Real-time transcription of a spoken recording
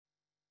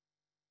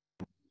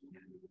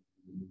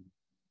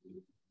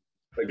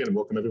Again,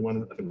 welcome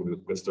everyone. I think we'll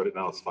get started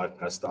now. It's 5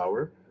 past the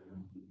hour.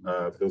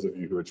 For those of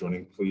you who are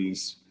joining,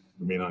 please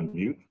remain on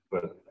mute,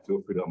 but feel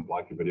free to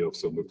unblock your video if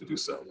so moved to do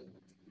so.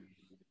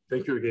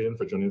 Thank you again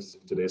for joining us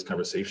today's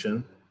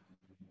conversation.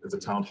 It's a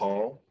town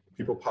hall,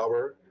 people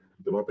power,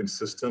 developing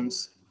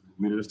systems,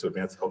 leaders to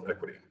advance health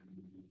equity.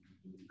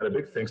 And a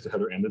big thanks to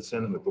Heather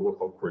Anderson and the Global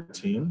Health Core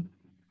team.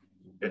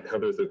 And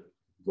Heather is the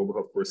Global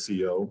Health Core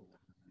CEO.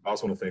 I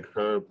also want to thank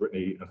her,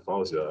 Brittany, and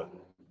Fawzia,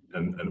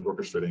 and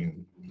orchestrating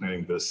and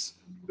planning this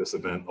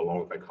event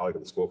along with my colleague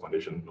at the Skoll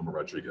Foundation, Norma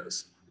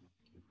Rodriguez.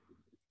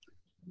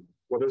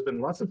 Well, there's been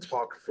lots of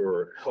talk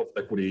for health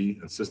equity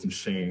and systems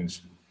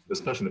change,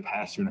 especially in the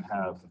past year and a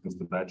half against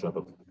the backdrop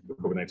of the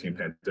COVID-19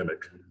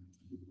 pandemic.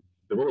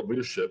 The role of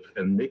leadership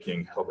in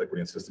making health equity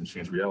and systems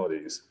change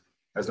realities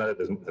has not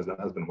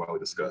been widely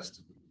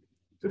discussed.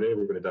 Today,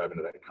 we're going to dive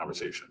into that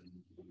conversation.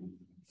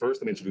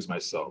 First, let me introduce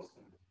myself.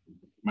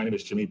 My name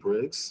is Jimmy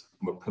Briggs.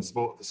 I'm a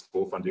principal at the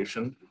Skoll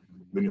Foundation,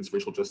 leading its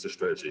racial justice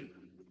strategy.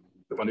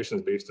 The foundation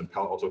is based in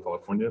Palo Alto,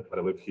 California, but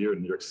I live here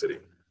in New York City.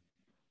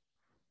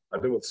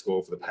 I've been with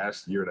Skoll for the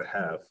past year and a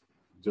half,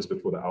 just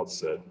before the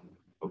outset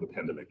of the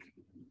pandemic.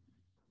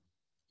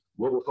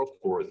 Global Health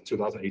Core is a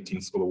 2018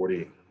 Skoll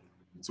awardee,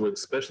 so we're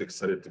especially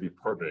excited to be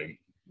partnering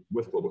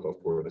with Global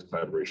Health Core in this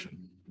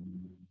collaboration.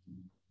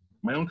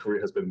 My own career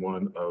has been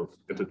one of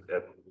at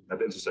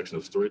the intersection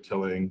of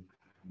storytelling,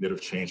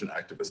 narrative change, and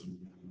activism.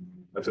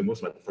 I've spent most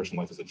of my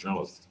professional life as a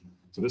journalist,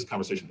 so this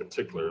conversation in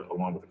particular,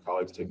 along with the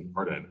colleagues taking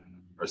part in,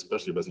 are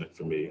especially resonant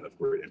for me and of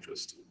great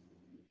interest.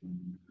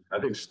 I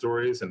think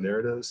stories and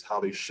narratives,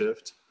 how they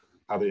shift,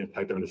 how they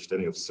impact our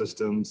understanding of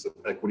systems, of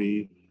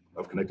equity,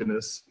 of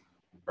connectedness,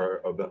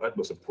 are of the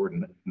utmost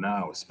importance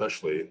now,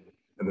 especially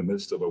in the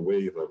midst of a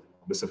wave of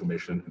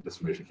misinformation and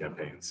disinformation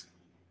campaigns.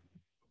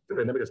 The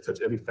pandemic has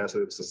touched every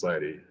facet of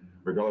society,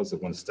 regardless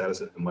of one's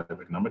status in life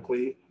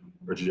economically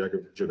or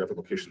geographic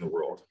location in the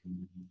world.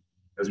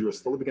 As we are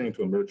slowly beginning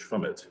to emerge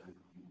from it,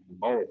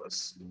 all of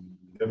us,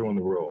 everyone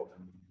in the world,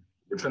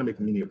 we're trying to make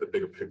meaning of the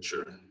bigger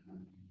picture,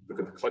 the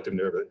collective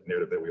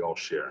narrative that we all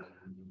share.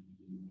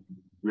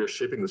 We are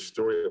shaping the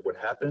story of what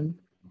happened,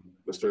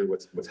 the story of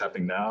what's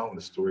happening now, and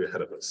the story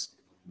ahead of us.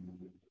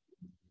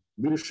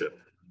 Leadership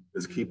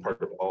is a key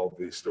part of all of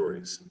these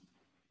stories,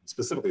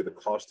 specifically the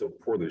cost of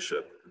poor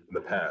leadership in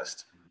the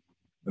past,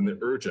 and the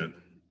urgent,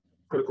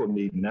 critical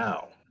need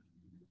now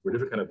for a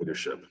different kind of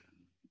leadership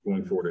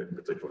going forward in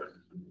particular.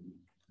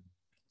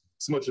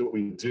 So much of what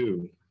we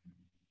do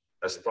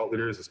as thought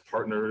leaders, as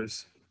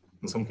partners,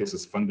 in some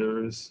cases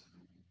funders,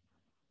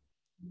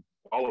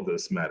 all of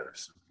this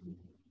matters.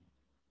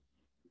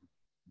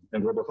 In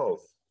global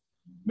health,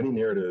 many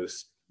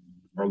narratives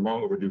are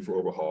long overdue for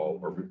overhaul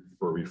or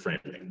for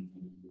reframing.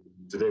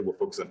 Today, we'll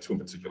focus on two in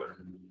particular.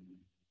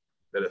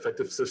 That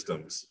effective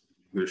systems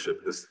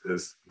leadership is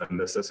a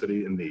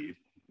necessity and need.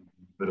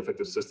 That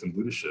effective system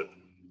leadership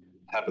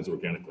happens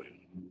organically.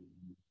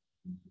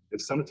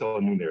 It's time to tell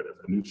a new narrative,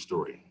 a new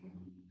story.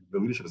 The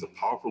leadership is a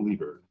powerful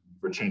lever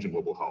for changing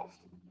global health,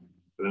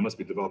 but it must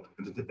be developed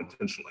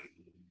intentionally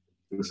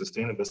through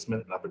sustained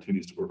investment and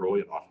opportunities to work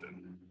early and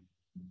often.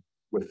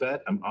 With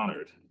that, I'm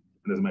honored,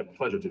 and it is my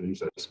pleasure to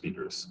introduce our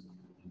speakers.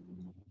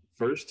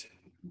 First,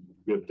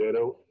 we have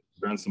Dado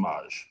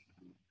Baransamaj,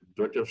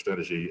 Director of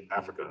Strategy,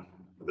 Africa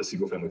at the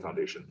Skoll Family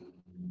Foundation.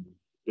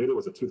 Dado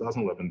was a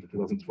 2011 to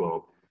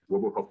 2012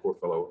 Global Health Core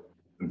Fellow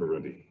in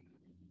Burundi.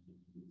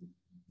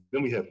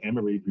 Then we have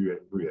Anne-Marie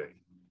Brouillet,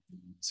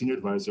 Senior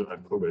Advisor on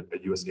COVID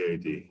at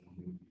USAID.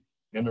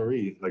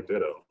 Anne-Marie, like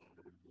Dado,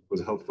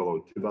 was a Health Fellow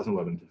in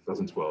 2011 to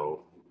 2012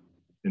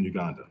 in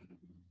Uganda.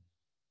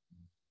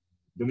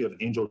 Then we have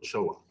Angel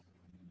Choa,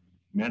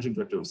 Managing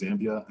Director of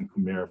Zambia and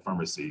Kumera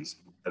Pharmacies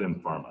at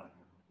Pharma.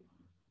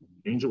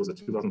 Angel was a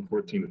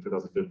 2014 to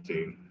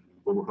 2015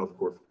 Global Health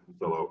Core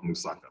Fellow in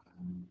Lusaka.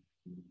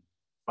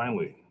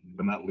 Finally,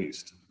 but not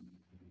least,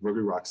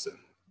 Gregory Roxon,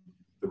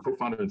 the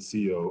co-founder and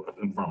CEO of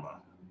Pharma,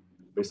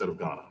 based out of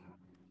Ghana.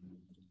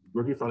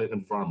 Gregory founded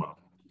Pharma,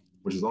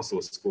 which is also a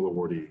Skoll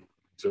awardee,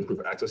 to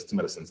improve access to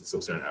medicines in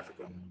sub-Saharan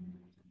Africa.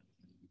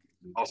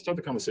 I'll start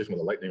the conversation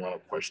with a lightning round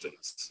of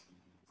questions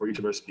for each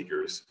of our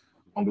speakers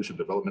on leadership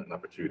development and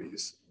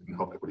opportunities in the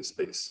health equity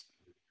space.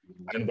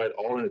 I invite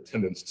all in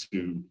attendance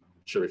to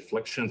share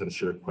reflections and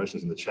share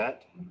questions in the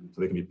chat so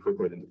they can be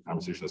percolated into the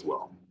conversation as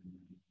well.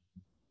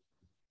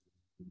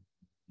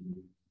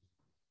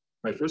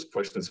 My first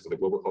question is for the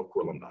Global Health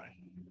Core alumni.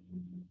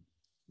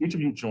 Each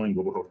of you joined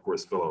Global Health Core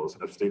as fellows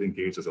and have stayed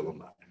engaged as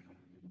alumni.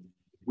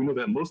 We know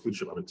that most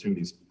leadership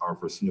opportunities are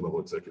for senior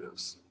level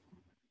executives.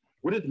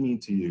 What did it mean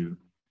to you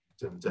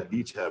to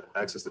each have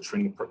access to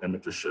training and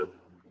mentorship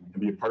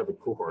and be a part of a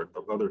cohort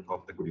of other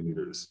health equity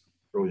leaders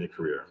early in your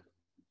career?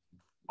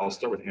 I'll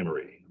start with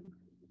Anne-Marie.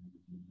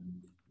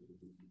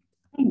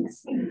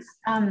 Thanks.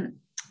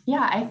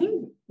 Yeah, I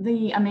think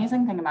the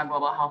amazing thing about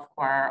Global Health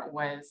Core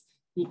was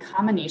the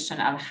combination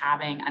of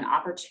having an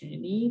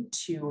opportunity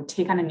to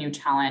take on a new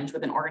challenge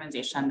with an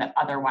organization that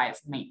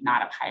otherwise might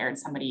not have hired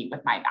somebody with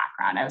my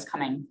background. I was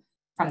coming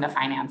from the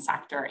finance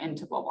sector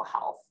into global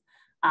health.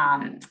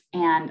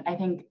 And I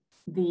think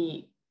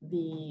the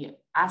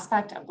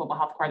aspect of Global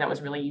Health Corps that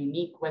was really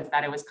unique was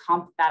that it was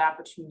that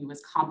opportunity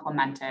was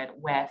complemented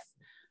with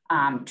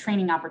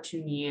training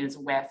opportunities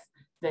with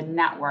the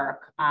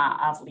network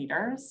of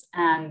leaders.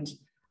 And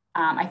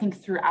I think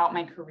throughout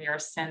my career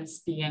since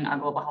being a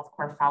Global Health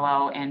Corps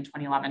Fellow in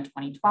 2011,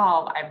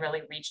 2012, I've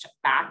really reached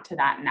back to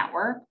that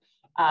network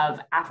of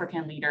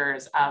African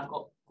leaders, of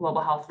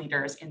global health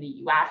leaders in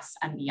the US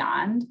and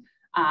beyond,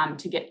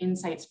 to get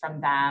insights from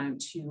them,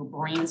 to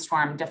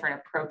brainstorm different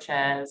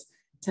approaches,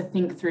 to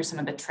think through some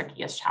of the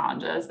trickiest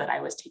challenges that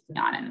I was taking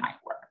on in my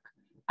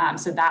work.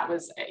 So that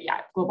was,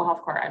 Global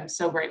Health Corps, I'm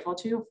so grateful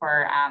to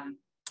for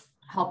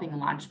helping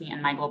launch me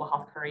in my global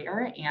health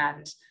career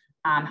and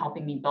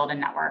helping me build a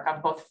network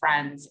of both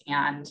friends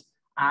and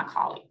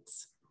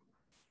colleagues.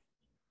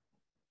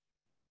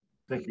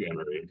 Thank you,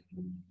 Anne-Marie.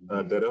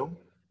 Dedo?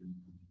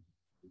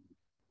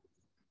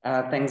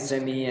 Thanks,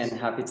 Jamie, and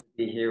happy to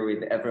be here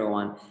with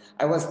everyone.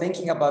 I was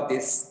thinking about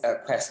this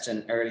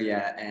question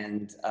earlier,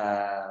 and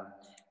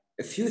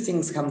a few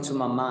things come to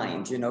my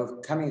mind. You know,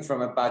 coming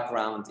from a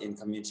background in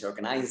community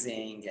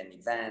organizing and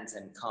events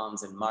and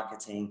comms and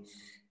marketing,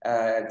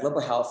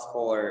 Global Health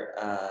Corps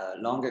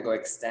long ago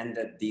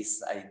extended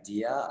this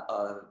idea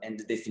and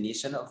the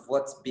definition of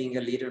what being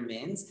a leader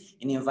means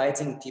in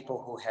inviting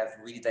people who have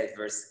really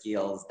diverse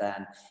skills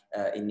than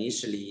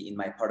initially in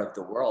my part of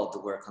the world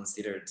were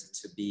considered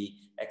to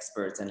be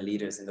experts and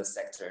leaders in the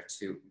sector,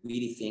 to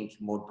really think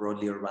more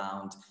broadly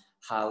around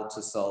how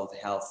to solve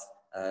health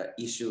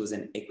issues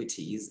and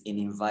equities, in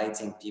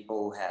inviting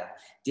people who have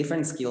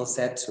different skill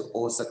sets to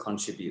also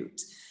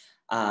contribute.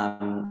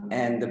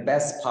 And the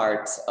best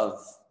part of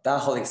that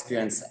whole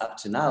experience up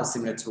to now,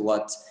 similar to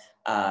what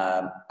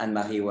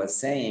Anne-Marie was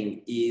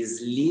saying,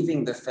 is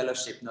leaving the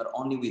fellowship not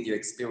only with your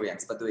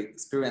experience, but the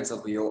experience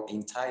of your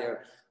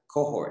entire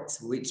cohort,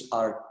 which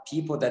are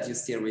people that you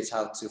still reach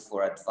out to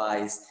for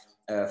advice,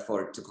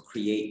 to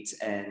create,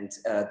 and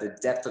the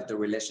depth of the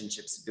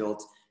relationships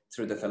built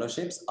through the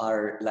fellowships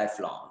are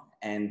lifelong,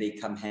 and they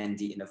come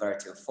handy in a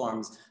variety of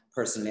forms,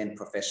 personally and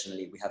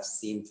professionally. We have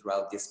seen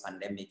throughout this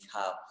pandemic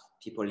how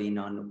people lean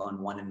on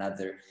one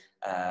another,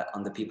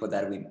 on the people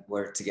that we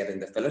were together in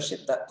the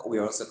fellowship, that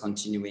we're also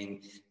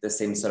continuing the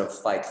same sort of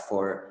fight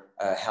for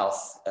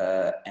health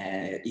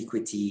and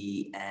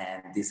equity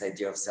and this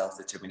idea of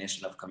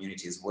self-determination of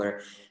communities,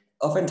 where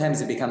oftentimes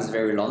it becomes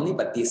very lonely,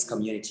 but this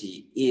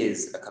community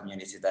is a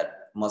community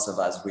that most of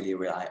us really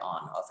rely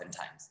on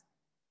oftentimes.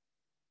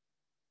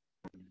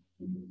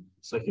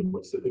 Thank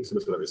you so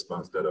much for that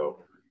response, Dedo.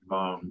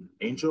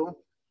 Angel,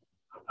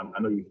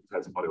 I know you've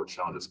had some audio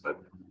challenges, but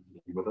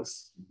are you with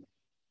us?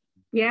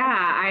 Yeah,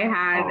 I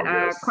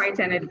had quite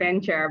an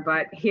adventure,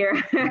 but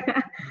here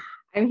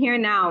I'm here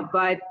now.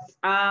 But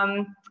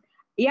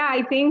yeah,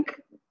 I think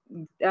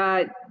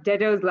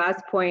Dedo's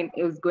last point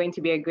is going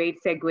to be a great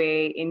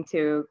segue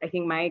into, I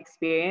think, my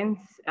experience.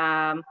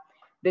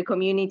 The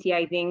community,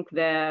 I think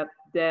the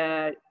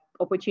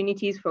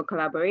opportunities for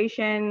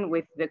collaboration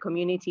with the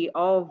community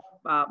of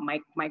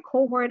my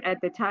cohort at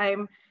the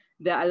time,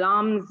 the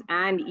alums,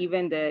 and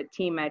even the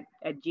team at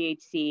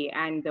GHC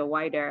and the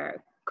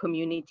wider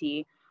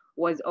community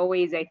was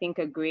always, I think,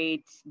 a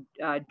great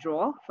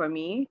draw for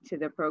me to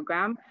the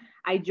program.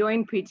 I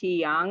joined pretty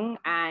young,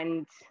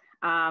 and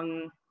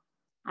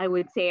I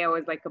would say I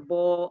was like a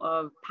ball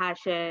of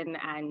passion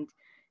and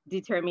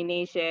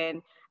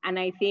determination. And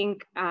I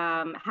think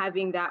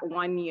having that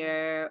 1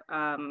 year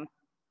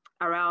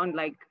around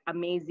like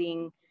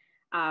amazing,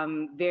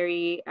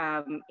 very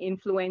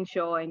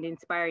influential and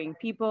inspiring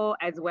people,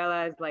 as well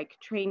as like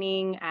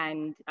training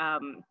and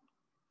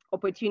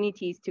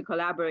opportunities to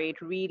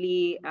collaborate,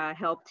 really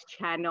helped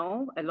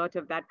channel a lot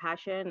of that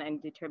passion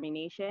and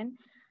determination,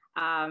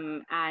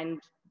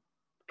 and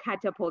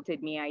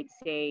catapulted me, I'd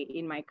say,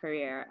 in my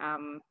career.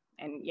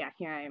 And yeah,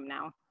 here I am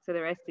now. So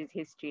the rest is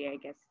history, I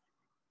guess.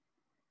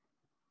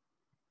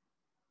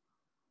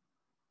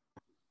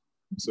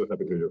 I'm so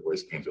happy to hear your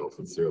voice, Angel.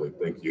 Sincerely,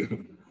 thank you.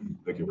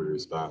 Thank you for your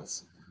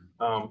response.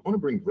 I want to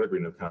bring Gregory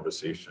into the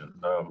conversation.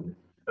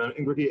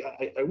 And Gregory,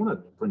 I want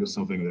to bring up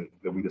something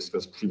that we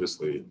discussed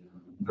previously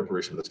in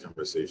preparation for this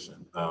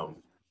conversation. I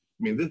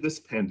mean, this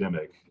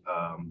pandemic,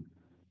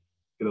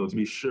 you know, to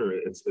be sure,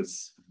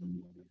 it's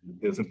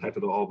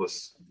impacted all of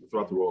us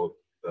throughout the world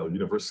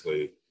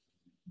universally,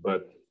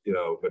 but you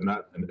know, but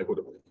not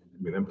inequitably.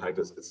 I mean, impact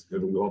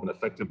we've all been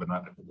affected, but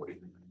not equitably.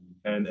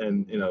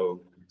 And you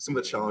know, some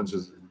of the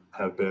challenges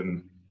have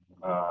been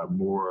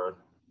more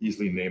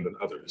easily named than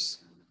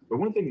others. But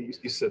one thing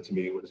you said to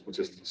me, which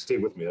has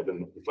stayed with me, I've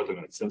been reflecting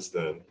on it since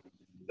then,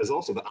 is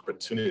also the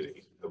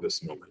opportunity of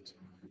this moment.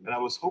 And I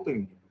was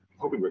hoping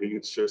Rick, you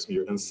could share some of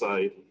your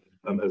insight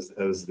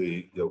as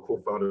the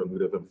co-founder and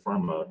leader of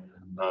Pharma,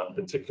 in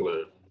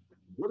particular.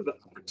 What are the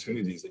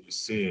opportunities that you're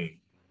seeing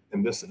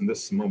in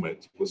this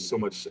moment with so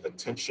much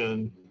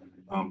attention,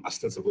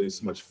 ostensibly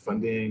so much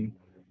funding,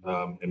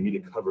 and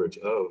media coverage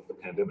of the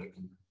pandemic?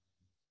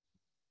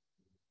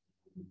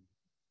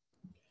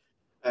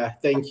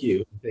 Thank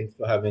you. Thanks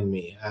for having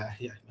me.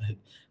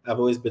 I've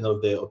always been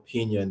of the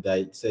opinion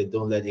that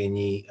don't let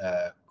any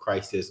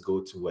crisis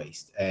go to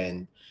waste.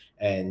 And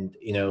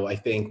you know, I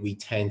think we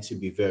tend to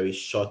be very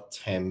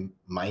short-term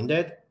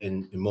minded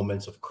in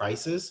moments of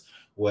crisis,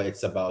 where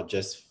it's about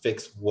just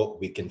fix what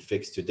we can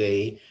fix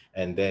today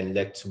and then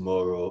let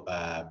tomorrow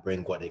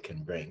bring what it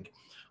can bring.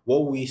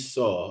 What we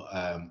saw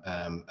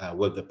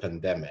with the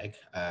pandemic,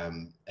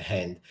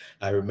 and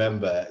I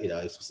remember, you know,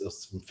 it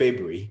was in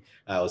February.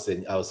 I was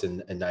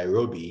in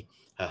Nairobi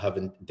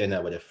having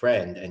dinner with a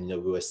friend, and you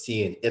know, we were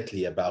seeing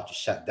Italy about to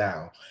shut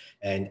down.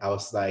 And I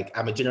was like,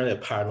 I'm generally a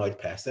paranoid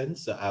person,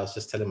 so I was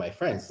just telling my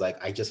friends,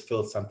 like, I just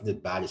feel something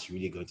bad is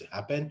really going to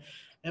happen.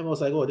 And I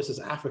was like, oh, this is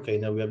Africa, you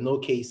know, we have no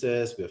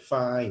cases, we're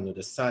fine, you know,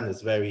 the sun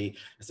is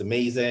it's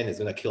amazing, it's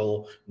gonna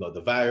kill, you know,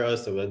 the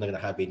virus, so we're not gonna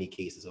have any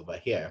cases over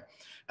here.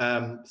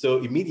 So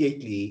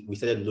immediately we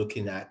started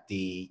looking at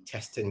the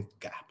testing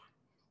gap,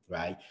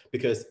 right?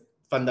 Because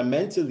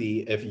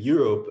fundamentally, if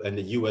Europe and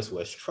the US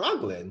were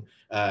struggling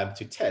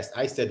to test,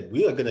 I said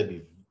we're going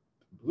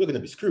to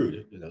be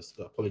screwed. You know,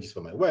 so apologies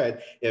for my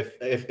word.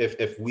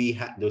 If we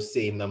had those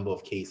same number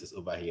of cases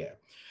over here,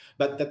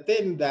 but the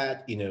thing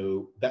that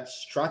that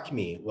struck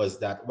me was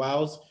that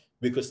whilst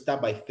we could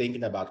start by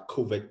thinking about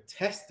COVID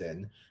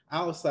testing,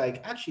 I was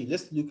like, actually,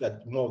 let's look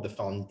at more of the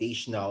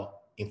foundational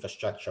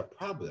infrastructure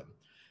problem.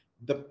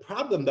 The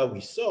problem that we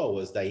saw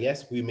was that,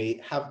 yes, we may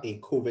have a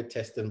COVID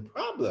testing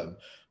problem,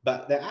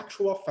 but the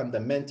actual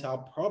fundamental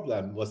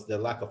problem was the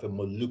lack of a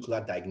molecular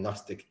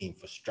diagnostic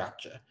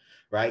infrastructure,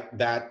 right?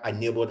 That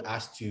enabled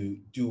us to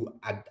do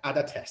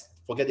other tests.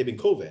 Forget even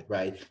COVID,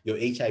 right? Your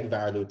HIV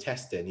viral load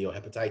testing, your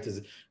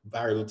hepatitis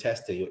viral load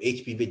testing, your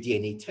HPV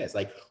DNA test.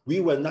 Like, we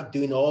were not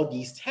doing all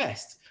these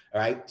tests,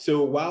 right?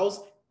 So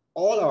whilst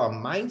all our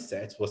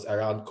mindset was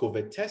around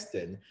COVID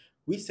testing,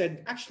 we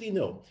said, actually,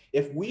 no,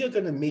 if we are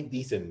going to make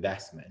these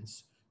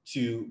investments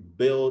to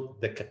build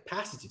the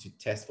capacity to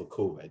test for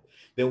COVID,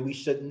 then we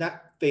should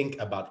not think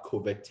about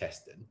COVID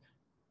testing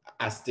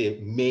as the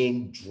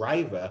main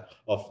driver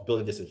of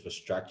building this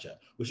infrastructure.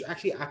 We should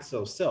actually ask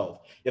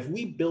ourselves, if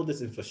we build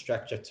this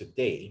infrastructure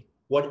today,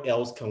 what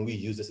else can we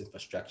use this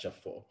infrastructure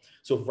for?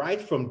 So right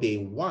from day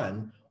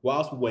one,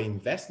 whilst we were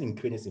investing in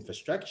creating this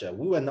infrastructure,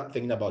 we were not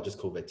thinking about just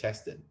COVID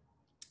testing.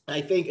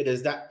 I think it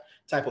is that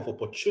type of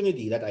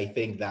opportunity that I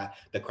think that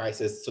the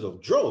crisis sort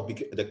of drove,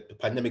 the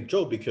pandemic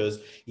drove, because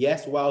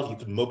yes, while you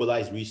could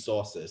mobilize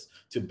resources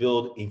to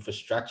build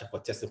infrastructure for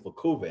testing for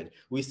COVID,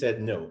 we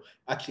said, no,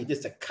 actually this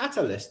is a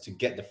catalyst to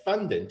get the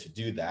funding to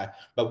do that,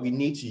 but we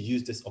need to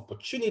use this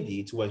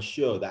opportunity to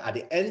ensure that at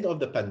the end of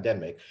the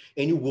pandemic,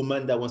 any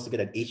woman that wants to get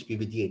an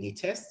HPV DNA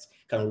test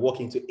can walk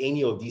into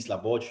any of these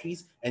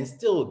laboratories and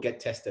still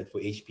get tested for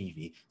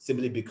HPV,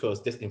 simply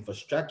because this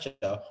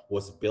infrastructure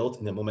was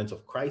built in a moment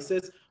of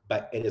crisis,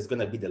 but it is going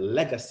to be the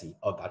legacy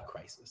of that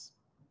crisis.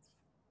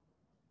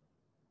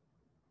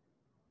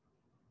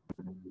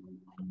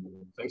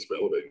 Thanks for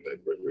elevating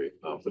that, Gregory.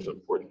 Such an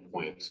important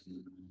point.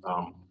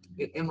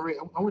 And Marie,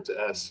 I want to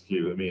ask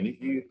you, I mean,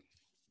 you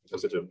have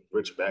such a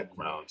rich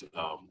background,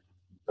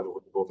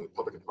 both in the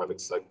public and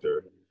private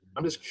sector.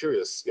 I'm just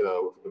curious,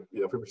 from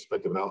your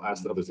perspective, and I'll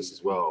ask the others this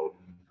as well.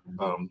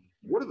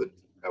 What are the,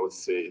 I would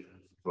say,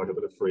 for lack of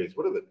a better phrase,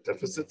 what are the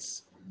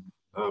deficits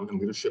in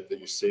leadership that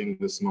you're seeing in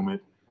this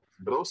moment?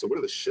 But also, what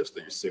are the shifts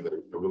that you're seeing that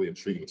are really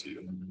intriguing to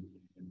you?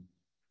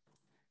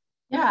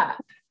 Yeah.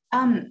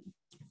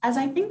 As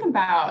I think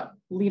about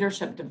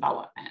leadership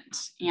development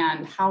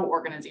and how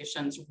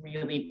organizations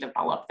really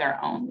develop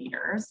their own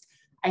leaders,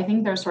 I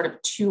think there's sort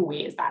of two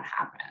ways that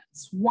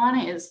happens. One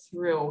is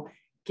through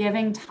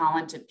giving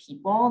talented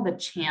people the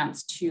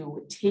chance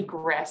to take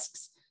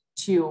risks,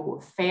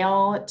 to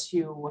fail,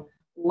 to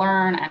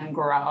learn and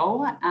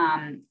grow,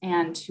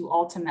 and to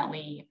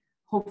ultimately,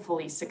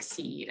 hopefully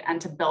succeed and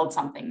to build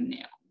something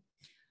new.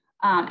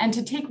 And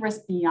to take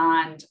risks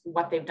beyond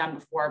what they've done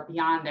before,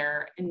 beyond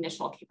their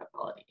initial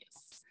capabilities.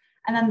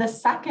 And then the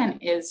second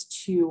is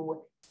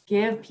to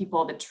give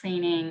people the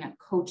training,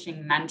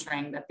 coaching,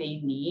 mentoring that they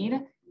need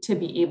to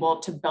be able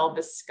to build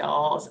the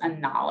skills and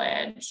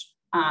knowledge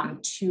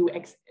to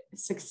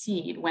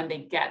succeed when they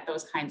get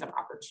those kinds of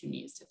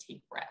opportunities to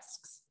take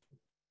risks.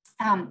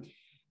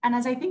 And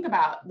as I think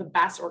about the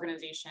best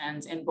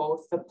organizations in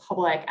both the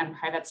public and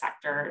private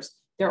sectors,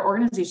 they're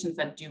organizations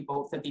that do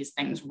both of these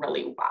things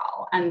really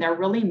well. And they're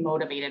really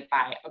motivated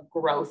by a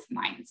growth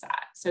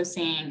mindset. So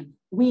saying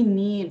we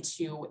need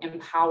to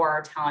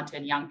empower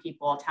talented young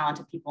people,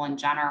 talented people in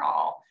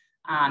general,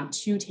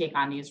 to take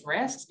on these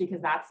risks,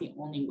 because that's the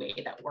only way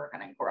that we're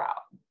going to grow.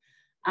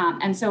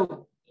 And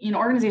so in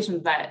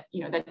organizations that,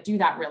 that do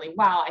that really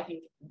well, I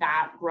think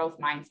that growth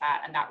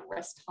mindset and that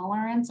risk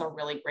tolerance are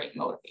really great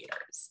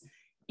motivators.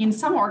 In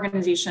some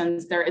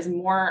organizations, there is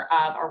more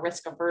of a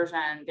risk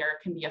aversion. There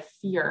can be a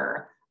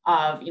fear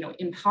of,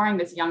 empowering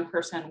this young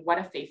person. What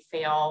if they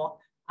fail?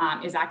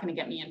 Is that going to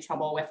get me in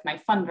trouble with my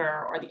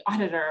funder or the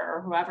auditor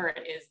or whoever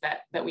it is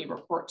that we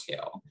report to?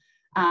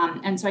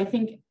 And so I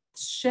think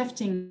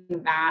shifting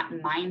that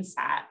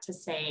mindset to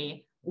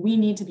say, we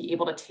need to be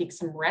able to take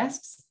some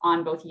risks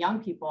on both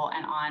young people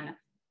and on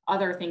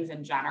other things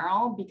in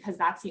general, because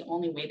that's the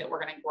only way that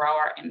we're going to grow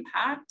our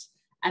impact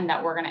and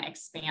that we're going to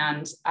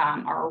expand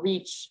our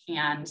reach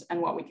and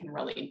what we can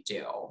really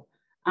do.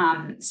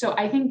 So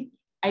I think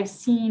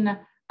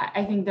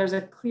I think there's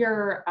a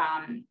clear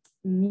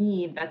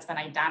need that's been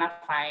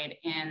identified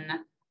in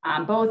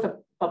both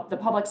the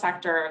public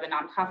sector, the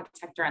nonprofit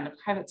sector, and the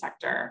private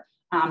sector.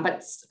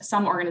 But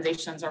some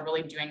organizations are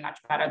really doing much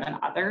better than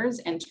others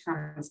in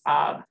terms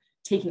of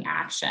taking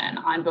action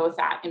on both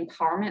that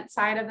empowerment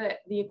side of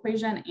the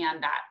equation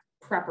and that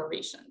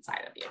preparation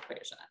side of the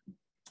equation.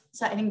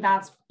 So I think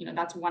that's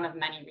one of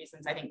many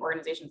reasons I think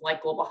organizations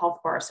like Global Health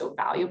Corps are so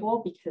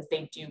valuable, because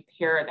they do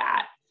pair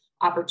that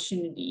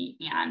opportunity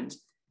and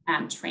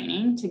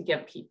training to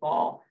give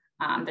people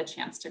the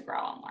chance to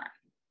grow and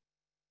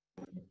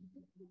learn.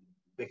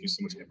 Thank you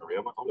so much, Anne-Marie.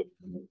 I'm going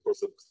to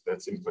pose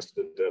that same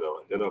question to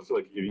Dedo. And I feel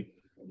like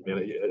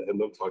I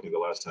love talking to you the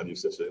last time. You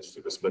said such an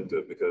interesting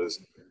perspective, because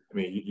I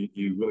mean,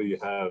 you really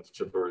have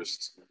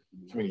traversed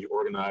community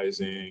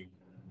organizing,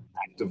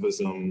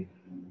 activism,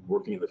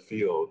 working in the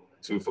field,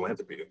 to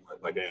philanthropy,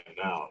 like I am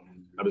now.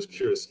 I'm just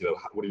curious,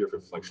 what are your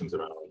reflections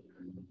around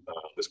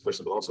this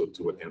question, but also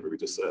to what Anne-Marie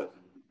just said?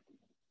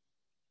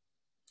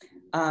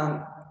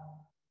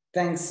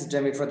 Thanks,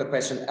 Jamie, for the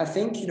question. I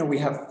think, we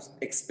have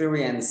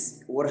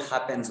experienced what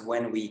happens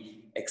when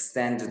we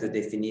extend the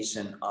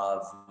definition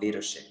of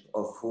leadership,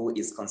 of who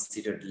is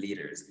considered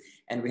leaders.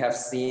 And we have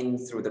seen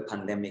through the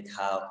pandemic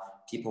how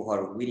people who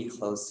are really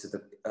close to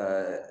the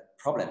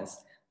problems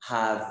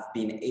have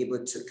been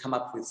able to come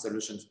up with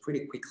solutions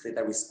pretty quickly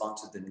that respond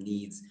to the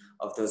needs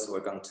of those who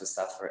are going to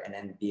suffer, and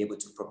then be able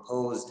to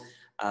propose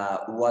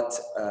what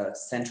a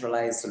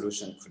centralized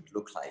solution could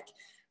look like.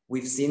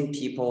 We've seen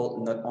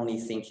people not only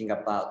thinking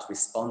about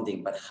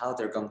responding, but how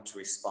they're going to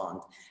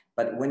respond.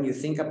 But when you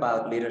think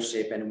about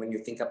leadership, and when you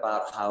think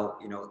about how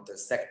the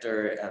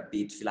sector,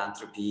 be it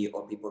philanthropy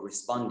or people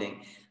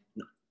responding,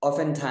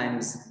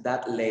 oftentimes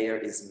that layer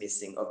is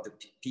missing, of the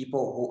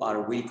people who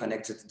are really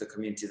connected to the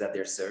communities that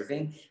they're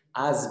serving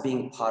as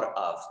being part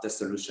of the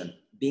solution,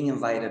 being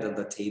invited on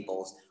the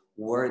tables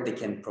where they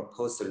can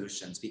propose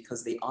solutions,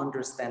 because they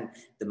understand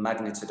the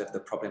magnitude of the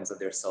problems that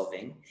they're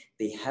solving.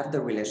 They have the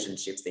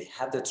relationships, they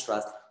have the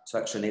trust to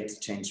actually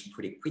change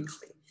pretty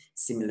quickly.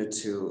 Similar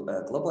to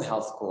Global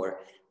Health Corps,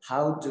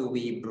 how do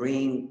we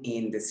bring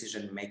in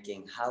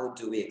decision-making? How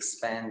do we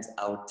expand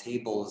our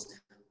tables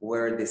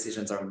where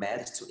decisions are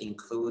made to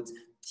include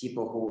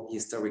people who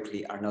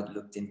historically are not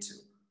looked into?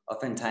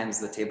 Oftentimes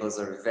the tables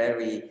are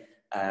very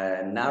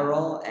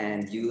narrow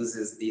and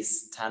uses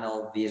this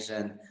tunnel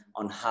vision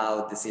on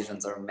how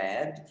decisions are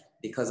made,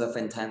 because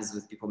oftentimes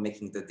with people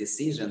making the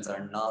decisions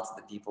are not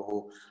the people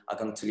who are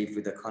going to live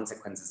with the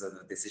consequences of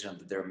the decision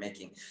that they're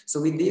making.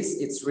 So with this,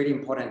 it's really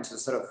important to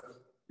sort of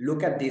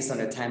look at this on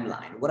a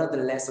timeline. What are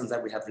the lessons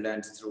that we have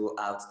learned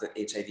throughout the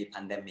HIV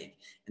pandemic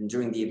and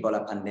during the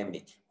Ebola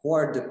pandemic? Who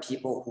are the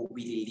people who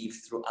really live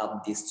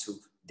throughout this to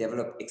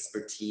develop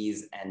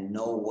expertise and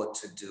know what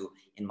to do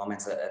in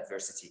moments of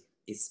adversity?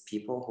 It's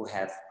people who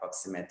have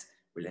proximate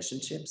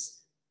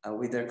relationships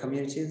with their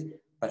communities,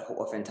 but who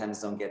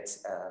oftentimes don't get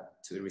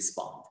to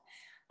respond.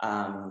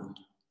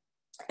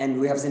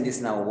 And we have seen this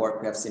in our work.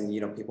 We have seen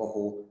people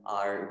who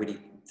are really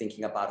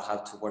thinking about how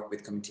to work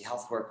with community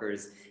health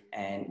workers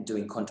and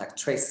doing contact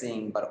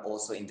tracing, but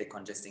also in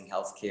decongesting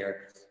healthcare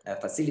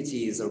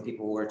facilities, or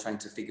people who are trying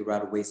to figure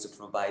out ways to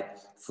provide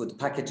food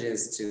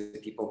packages to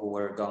people who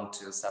were going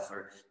to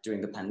suffer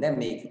during the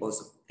pandemic.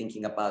 Also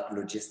thinking about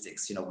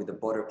logistics, with the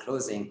border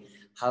closing,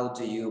 how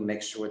do you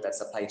make sure that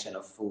supply chain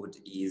of food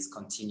is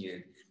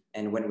continued?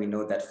 And when we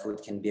know that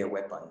food can be a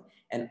weapon.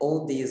 And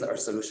all these are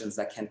solutions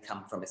that can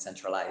come from a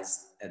centralized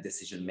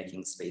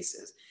decision-making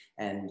spaces.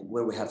 And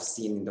where we have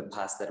seen in the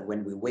past that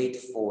when we wait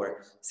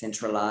for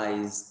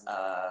centralized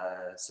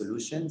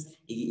solutions,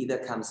 it either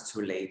comes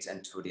too late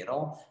and too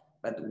little.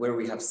 But where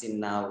we have seen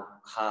now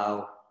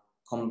how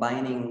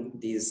combining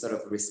these sort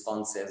of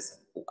responses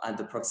at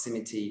the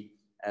proximity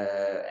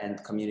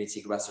and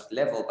community grassroots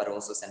level, but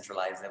also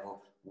centralized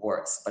level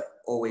works, but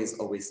always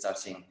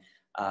starting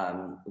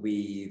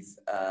with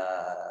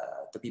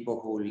the people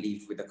who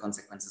live with the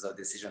consequences of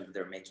decisions that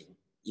they're making.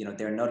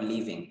 They're not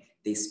living.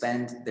 They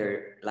spend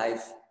their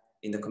life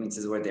in the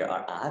communities where they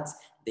are at.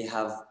 They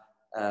have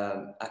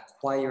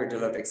acquired a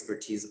lot of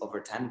expertise over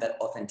time that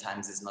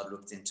oftentimes is not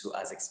looked into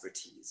as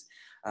expertise.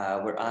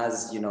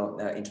 Whereas,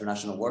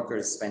 international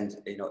workers spend,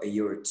 a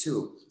year or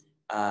two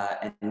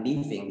and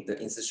leaving, the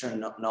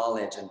institutional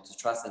knowledge and the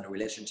trust and the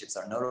relationships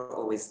are not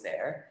always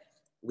there,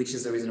 which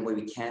is the reason why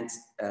we can't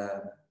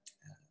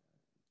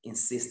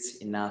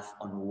insist enough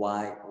on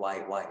why,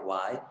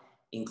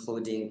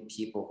 including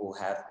people who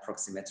have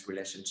proximate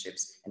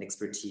relationships and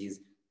expertise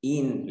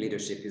in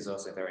leadership is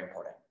also very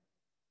important.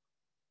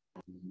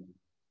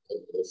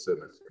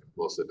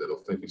 Well said,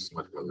 Dedo. Thank you so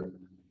much, brother.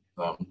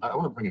 I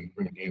want to bring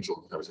in Angel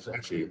to the conversation.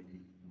 Actually,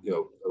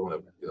 I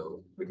want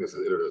to, make this as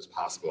iterative as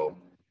possible.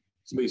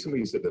 Somebody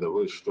said that it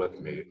really struck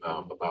me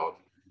about,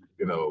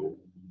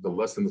 the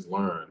lessons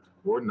learned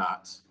were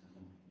not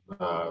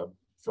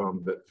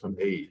from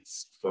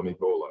AIDS, from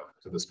Ebola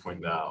to this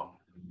point now.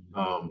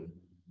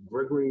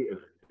 Gregory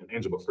and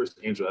Angel. But first,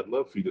 Angel, I'd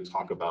love for you to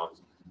talk about,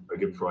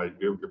 provide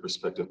your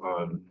perspective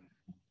on,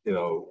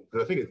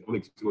 because I think it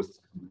really was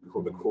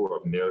the core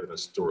of narrative and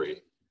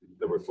story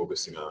that we're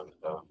focusing on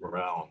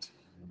around,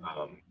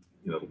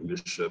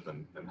 leadership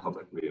and health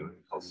equity and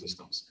health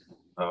systems.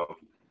 But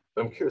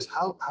I'm curious,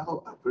 how,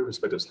 from your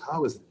perspectives,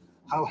 how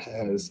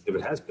has, if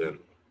it has been,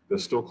 the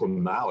historical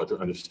knowledge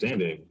or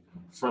understanding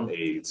from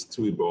AIDS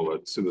to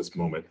Ebola to this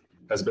moment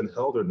has been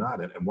held or not,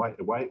 and why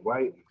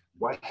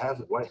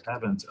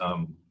haven't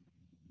I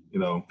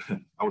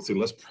would say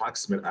less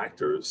proximate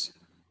actors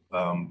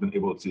been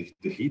able to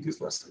heed these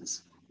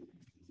lessons?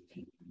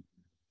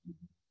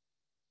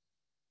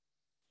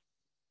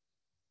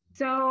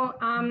 So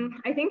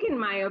I think, in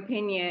my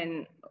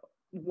opinion,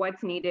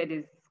 what's needed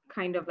is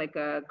kind of like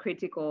a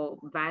critical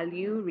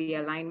value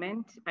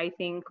realignment. I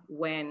think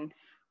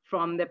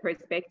from the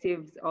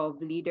perspectives of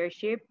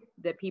leadership,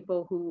 the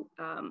people who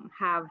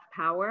have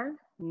power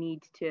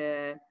need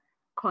to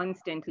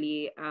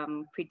constantly,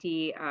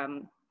 pretty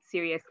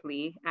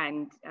seriously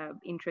and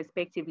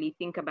introspectively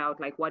think about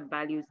like what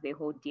values they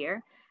hold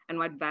dear and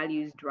what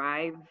values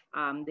drive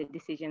the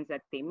decisions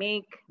that they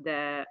make,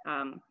 the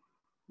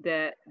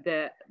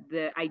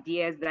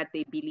ideas that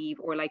they believe,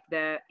 or like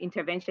the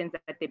interventions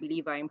that they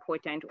believe are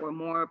important or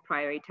more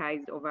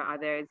prioritized over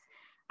others.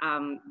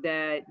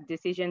 The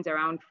decisions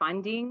around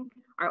funding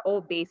are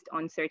all based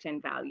on certain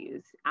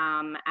values.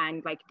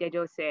 And like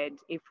Dejo said,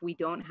 if we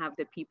don't have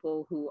the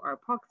people who are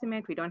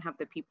proximate, we don't have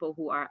the people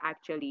who are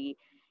actually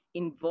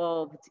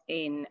involved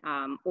in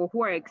or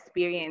who are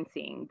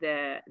experiencing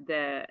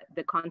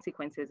the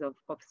consequences of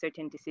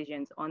certain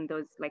decisions on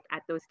those, like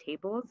at those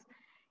tables,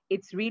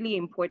 it's really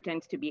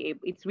important to be able,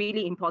 it's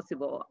really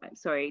impossible,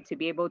 to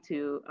be able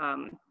to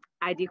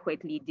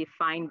adequately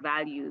define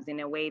values in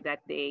a way that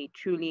they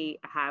truly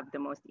have the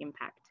most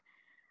impact.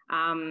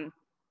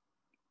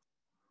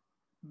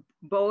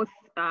 Both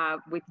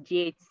with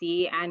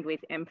GHC and with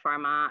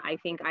M-Pharma, I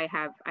think I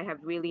have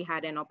really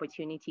had an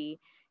opportunity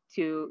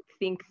to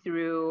think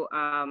through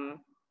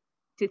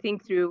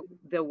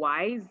the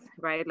whys,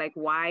 right? Like,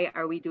 why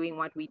are we doing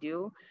what we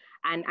do?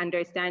 And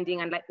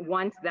understanding, and like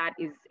once that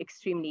is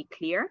extremely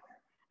clear,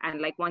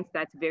 and like once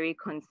that's very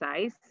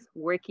concise,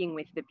 working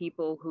with the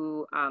people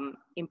who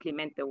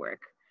implement the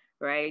work,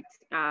 right?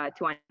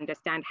 To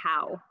understand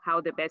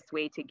how the best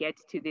way to get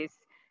to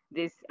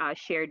this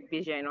shared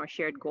vision or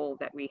shared goal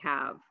that we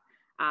have.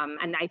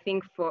 And I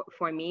think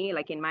for me,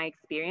 like in my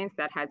experience,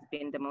 that has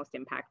been the most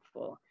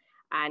impactful.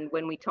 And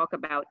when we talk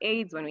about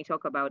AIDS, when we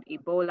talk about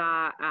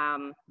Ebola,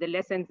 the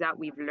lessons that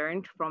we've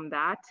learned from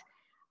that,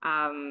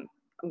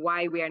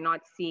 why we are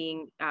not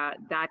seeing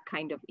that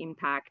kind of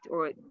impact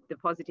or the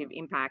positive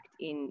impact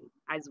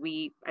as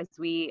we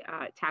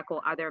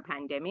tackle other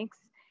pandemics,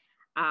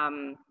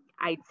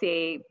 I'd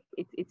say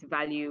it's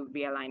value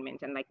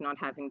realignment and like not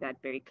having that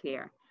very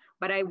clear.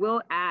 But I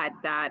will add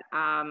that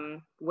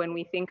when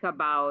we think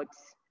about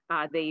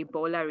the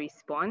Ebola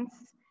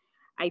response,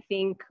 I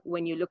think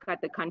when you look at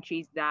the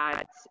countries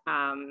that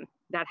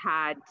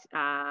had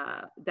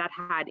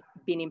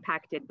been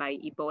impacted by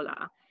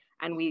Ebola,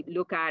 and we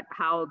look at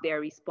how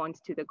their response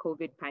to the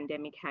COVID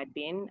pandemic had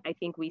been, I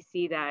think we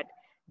see that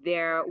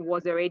there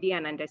was already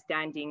an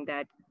understanding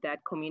that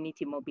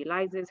community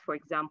mobilizers, for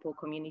example,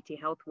 community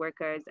health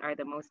workers are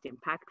the most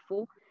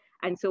impactful.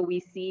 And so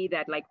we see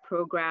that like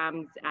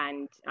programs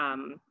and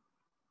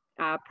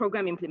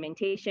program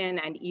implementation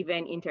and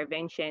even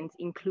interventions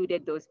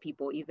included those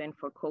people even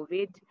for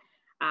COVID.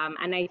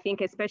 And I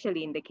think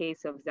especially in the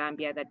case of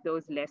Zambia, that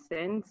those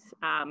lessons,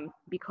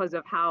 because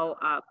of how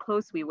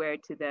close we were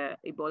to the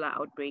Ebola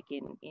outbreak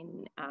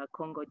in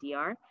Congo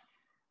DR,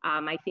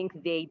 I think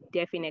they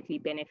definitely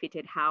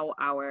benefited how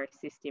our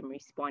system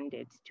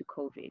responded to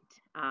COVID.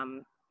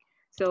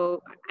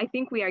 So I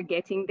think we are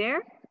getting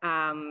there,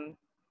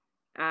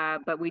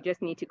 but we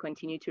just need to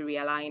continue to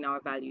realign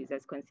our values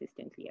as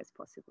consistently as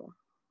possible.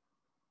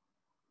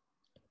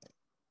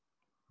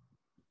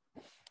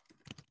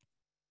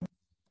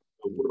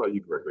 What about you,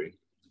 Gregory?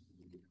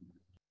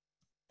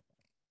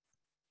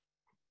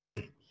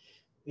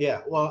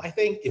 Yeah, well, I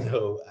think,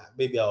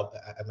 maybe I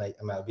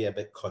might be a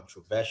bit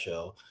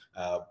controversial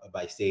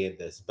by saying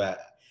this, but,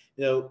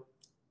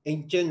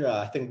 in general,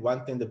 I think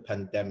one thing the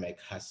pandemic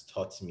has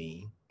taught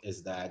me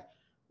is that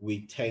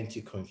we tend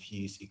to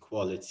confuse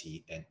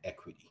equality and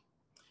equity.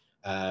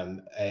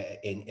 And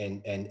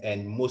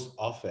most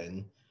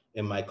often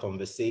in my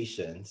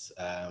conversations,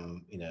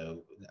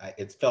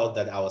 it felt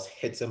that I was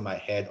hitting my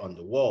head on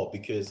the wall,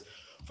 because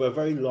for a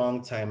very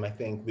long time, I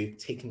think we've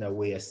taken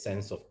away a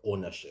sense of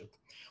ownership.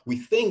 We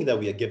think that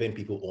we are giving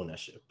people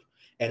ownership,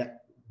 and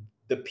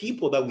the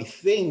people that we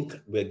think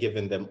we're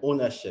giving them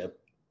ownership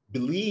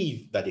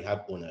believe that they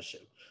have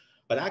ownership.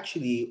 But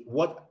actually,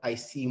 what I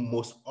see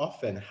most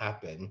often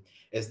happen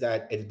is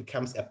that it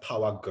becomes a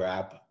power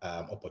grab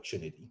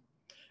opportunity.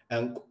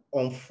 And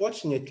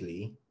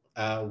unfortunately,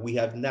 we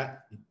have not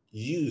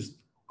used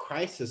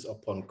crisis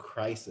upon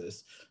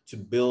crisis to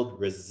build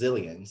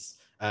resilience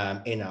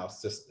in our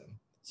system.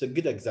 So a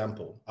good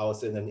example, I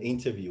was in an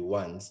interview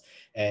once,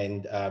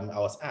 and I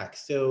was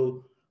asked,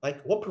 so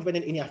like what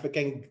prevented any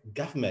African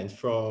government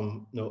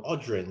from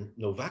ordering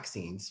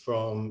vaccines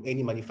from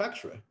any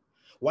manufacturer?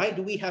 Why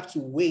do we have to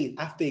wait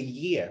after a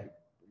year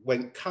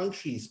when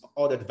countries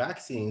ordered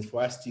vaccines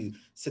for us to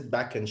sit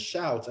back and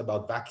shout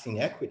about vaccine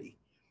equity?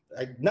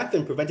 Like,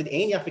 nothing prevented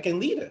any African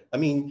leader. I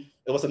mean,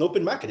 it was an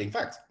open market. In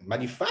fact,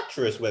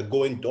 manufacturers were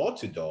going door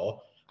to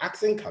door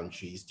asking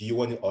countries, do you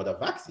want to order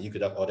vaccine? You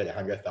could have ordered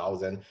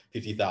 100,000,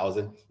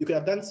 50,000. You could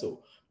have done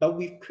so. But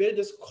we've created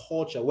this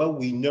culture where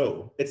we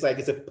know, it's like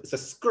it's a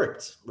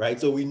script, right?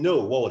 So we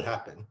know what would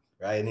happen,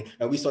 right?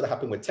 And we saw that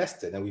happen with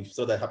testing, and we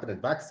saw that happen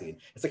with vaccine.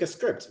 It's like a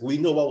script. We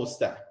know what will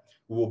start.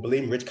 We will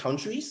blame rich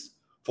countries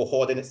for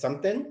hoarding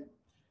something,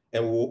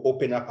 and we'll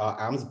open up our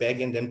arms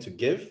begging them to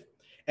give.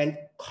 And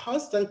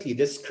constantly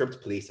this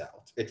script plays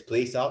out. It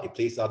plays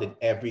out in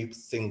every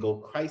single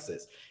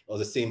crisis. It was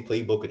the same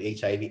playbook with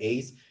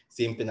HIV/AIDS,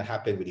 same thing that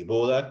happened with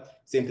Ebola,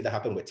 same thing that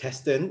happened with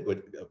testing,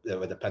 with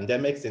the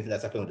pandemic, same thing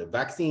that's happened with the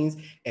vaccines,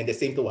 and the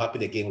same thing will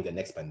happen again with the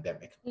next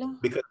pandemic.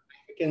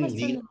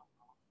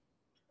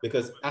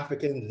 Because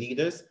African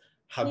leaders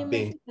have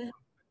been,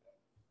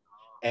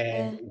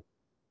 and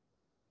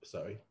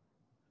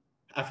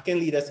African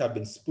leaders have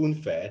been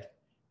spoon-fed,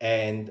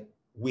 and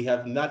we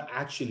have not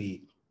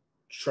actually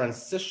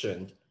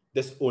transitioned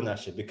this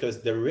ownership,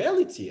 because the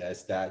reality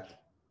is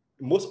that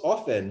most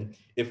often,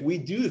 if we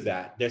do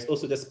that, there's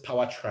also this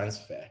power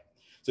transfer.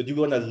 So do we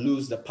want to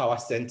lose the power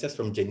centers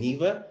from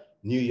Geneva,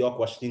 New York,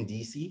 Washington,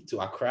 DC to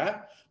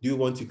Accra? Do you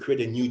want to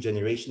create a new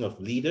generation of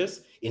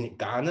leaders in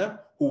Ghana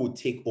who will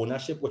take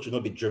ownership, which will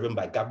not be driven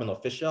by government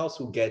officials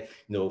who get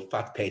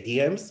fat per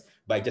diems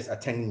by just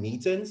attending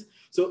meetings?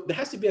 So there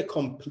has to be a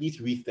complete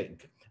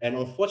rethink. And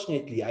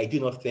unfortunately, I do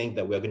not think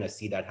that we're going to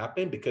see that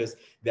happen, because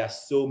there are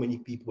so many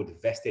people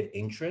with vested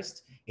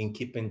interest in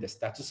keeping the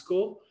status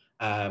quo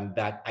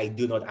that I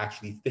do not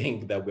actually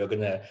think that we're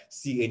going to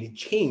see any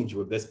change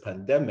with this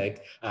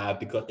pandemic,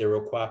 because it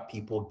requires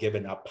people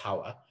giving up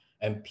power,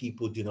 and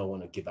people do not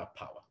want to give up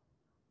power.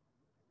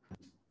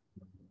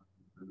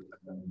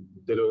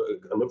 I'd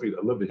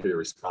love to hear your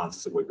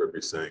response to what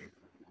Gregory's saying.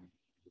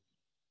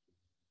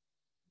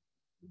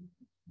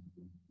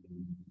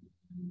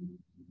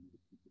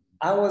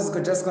 I was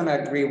just going to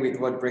agree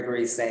with what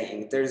Gregory is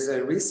saying. There's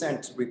a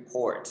recent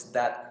report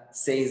that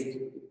says,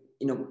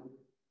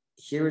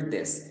 hear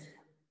this,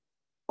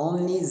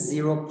 only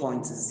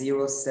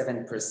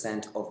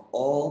 0.07% of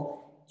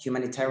all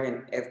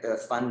humanitarian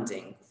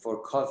funding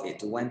for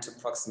COVID went to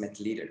proximate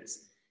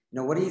leaders.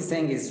 What he's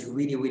saying is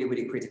really, really,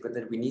 really critical,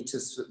 that we need to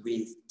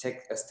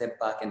take a step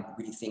back and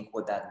really think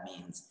what that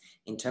means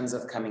in terms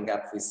of coming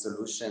up with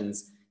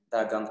solutions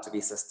that are going to be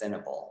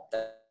sustainable.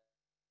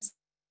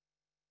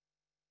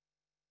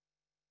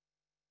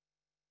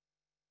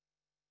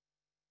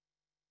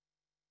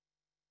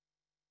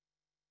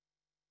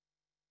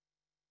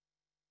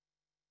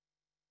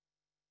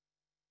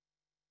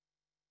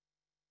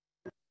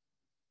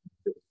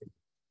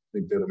 I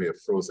think Data may have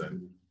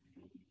frozen.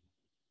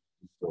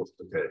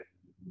 Okay.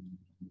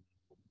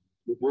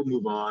 We'll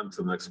move on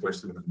to the next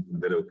question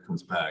when Data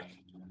comes back.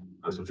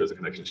 So if there's a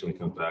connection, when he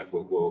comes back,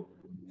 we'll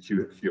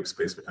queue up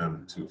space for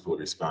him to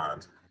fully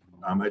respond.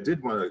 I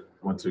did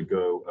want to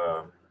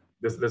go,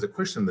 there's a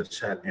question in the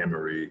chat,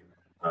 Anne-Marie,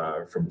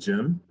 from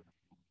Jim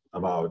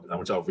about,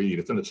 which I'll read.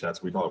 It's in the chat,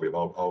 so we can all read.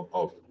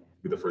 I'll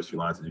be the first few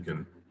lines, and you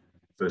can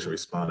finish and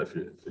respond if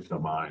you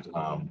don't mind.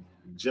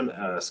 Jim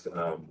asked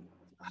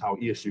how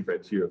ESG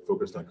criteria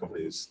focused on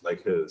companies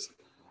like his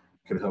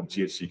can help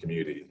GHG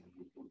community.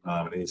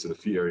 And he said a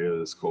few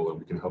areas, Skoll,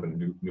 we can help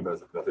in new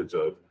methods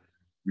of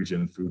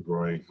region, food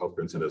growing, healthcare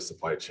incentives,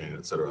 supply chain,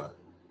 et cetera.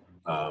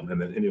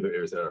 And then any other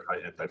areas that are high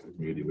impact for the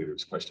community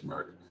leaders, question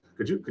mark.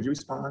 Could you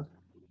respond?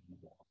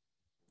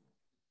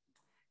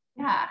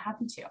 Yeah,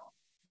 happy to.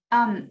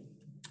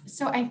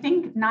 So I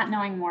think, not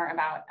knowing more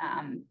about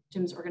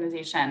Jim's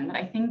organization, but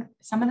I think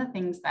some of the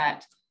things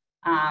that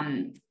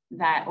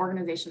that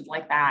organizations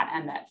like that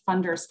and that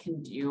funders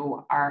can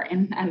do are,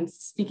 and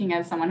speaking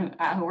as someone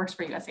who works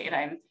for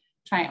USAID,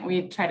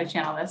 we try to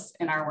channel this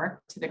in our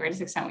work to the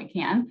greatest extent we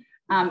can,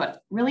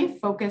 but really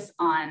focus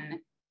on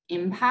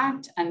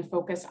impact and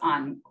focus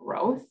on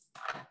growth.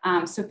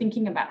 So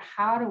thinking about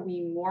how do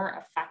we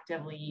more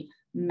effectively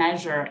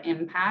measure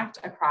impact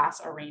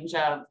across a range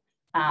of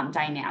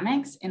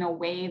dynamics in a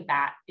way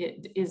that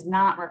it is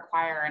not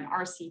require an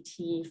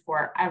RCT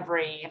for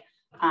every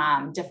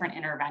different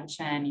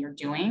intervention you're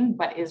doing,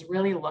 but is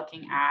really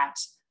looking at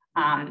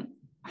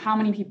how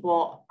many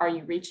people are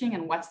you reaching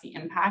and what's the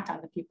impact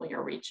on the people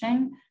you're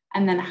reaching?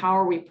 And then how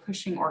are we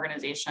pushing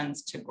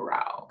organizations to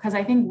grow? Because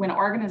I think when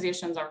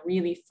organizations are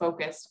really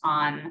focused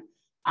on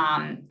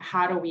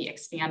how do we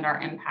expand our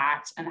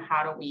impact and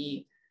how do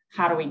we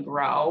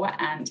grow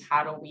and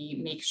how do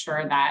we make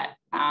sure that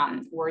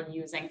we're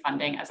using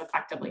funding as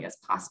effectively as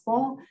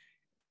possible,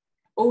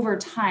 over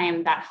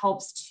time, that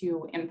helps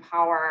to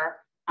empower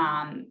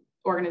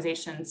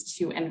organizations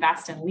to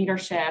invest in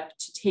leadership,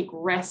 to take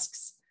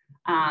risks.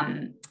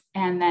 And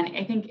then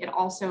I think it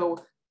also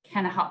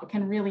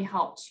can really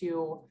help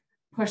to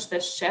push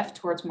this shift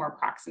towards more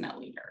proximate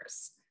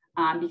leaders.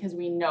 because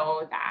we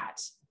know that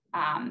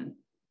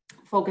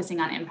focusing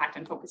on impact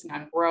and focusing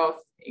on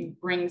growth, it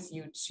brings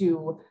you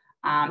to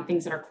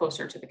things that are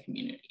closer to the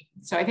community.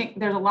 So I think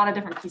there's a lot of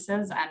different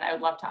pieces, and I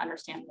would love to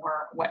understand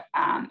more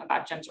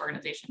about Jim's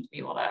organization to be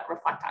able to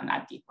reflect on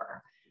that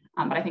deeper.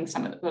 But I think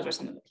those are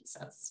some of the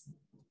pieces.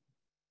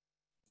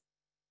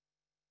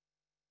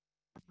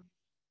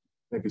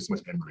 Thank you so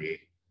much, Anne-Marie.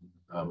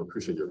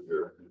 Appreciate your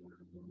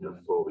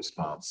full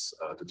response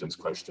to Jim's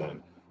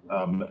question.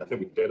 I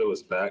think Dedo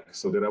is back.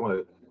 So Dedo, I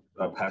want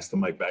to pass the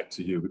mic back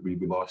to you. We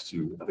lost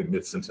you, I think,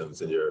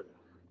 mid-sentence in your,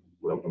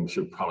 what I'm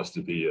sure promised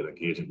to be an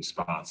engaging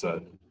response. I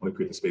want to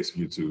create the space for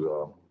you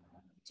to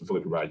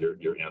fully provide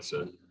your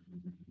answer.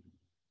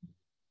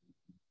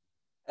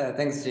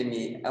 Thanks,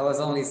 Jimmy. I was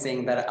only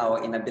saying that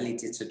our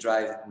inability to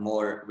drive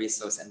more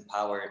resource and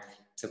power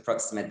to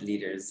proximate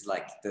leaders,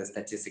 like the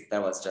statistic that I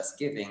was just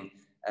giving,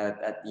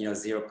 at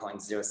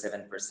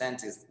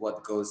 0.07% is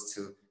what goes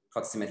to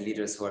proximate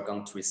leaders who are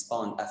going to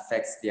respond,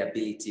 affects the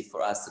ability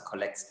for us to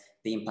collect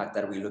the impact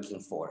that we're looking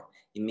for.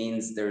 It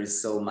means there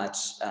is so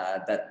much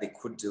that they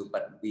could do,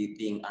 but we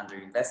being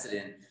underinvested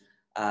in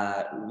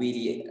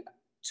really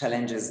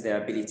challenges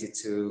their ability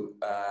to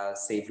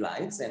save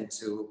lives and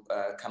to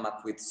come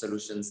up with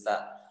solutions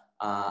that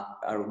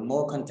are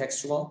more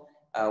contextual,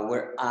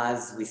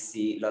 whereas we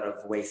see a lot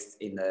of waste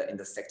in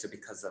the sector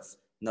because of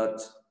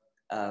not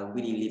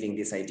really living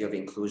this idea of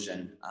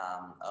inclusion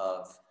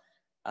of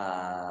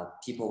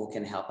people who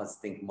can help us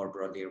think more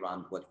broadly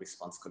around what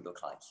response could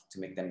look like to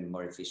make them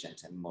more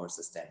efficient and more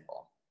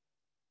sustainable.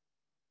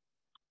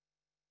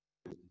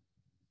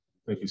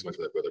 Thank you so much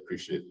for that, brother.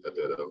 Appreciate that,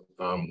 Dedo.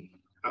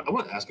 I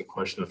want to ask a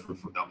question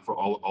for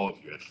all of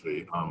you,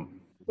 actually.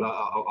 But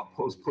I'll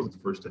pose it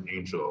first to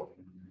Angel,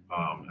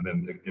 and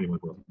then anyone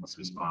who wants to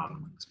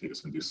respond,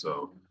 speakers can do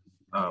so.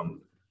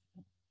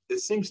 It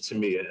seems to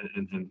me,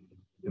 and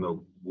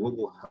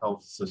global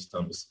health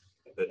systems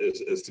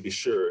is to be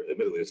sure,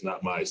 admittedly, it's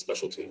not my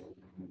specialty.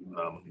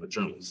 I'm a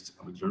journalist.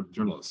 I'm a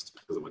journalist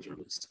because I'm a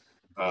journalist.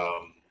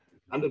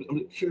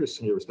 I'm curious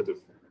from your respective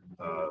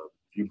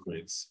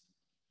viewpoints.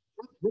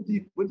 What do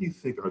you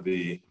think are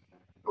the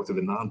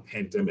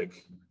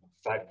non-pandemic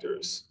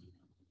factors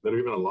that are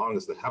even allowing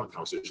us to have a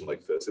conversation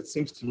like this? It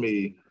seems to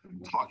me,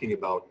 talking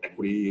about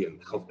equity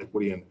and health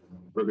equity, and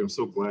Berger, I'm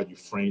so glad you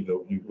framed,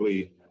 you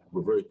really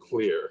were very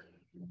clear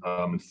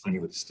in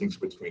framing the distinction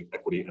between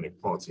equity and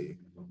equality,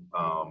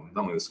 not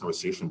only in this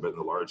conversation, but in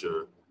the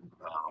larger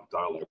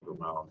dialogue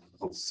around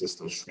health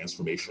systems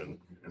transformation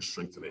and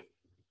strengthening.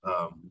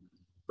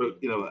 But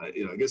I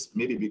guess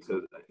maybe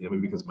because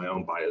of my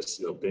own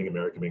bias, being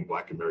American, being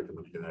Black American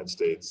in the United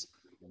States,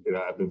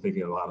 I've been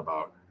thinking a lot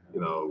about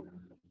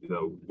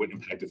what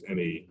impact, if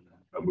any,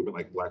 a movement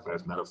like Black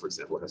Lives Matter, for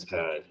example, has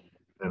had,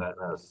 and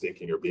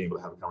thinking or being able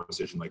to have a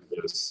conversation like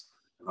this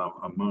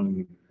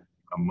among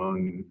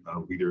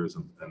leaders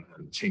and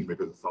change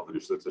makers and thought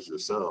leaders such as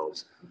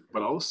yourselves,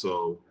 but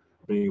also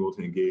being able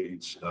to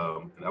engage,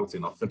 and I would say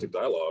an authentic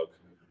dialogue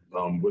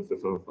with the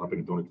philanthropic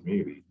and donor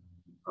community.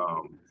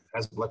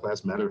 Has Black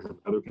Lives Matter, have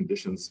other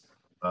conditions,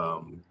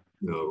 been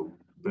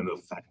a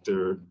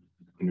factor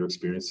in your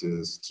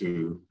experiences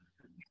to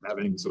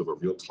having sort of a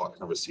real talk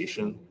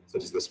conversation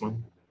such as this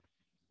one?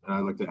 And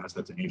I'd like to ask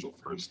that to Angel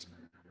first.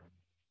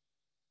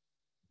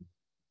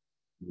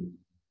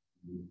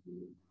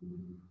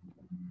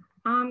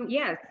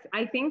 Yes,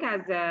 I think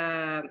as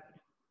a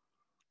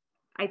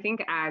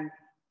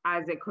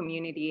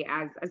community,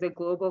 as a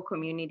global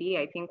community,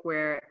 I think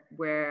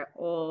we're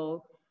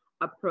all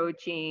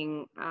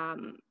approaching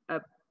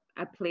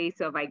a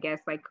place of, I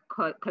guess, like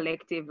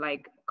collective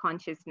like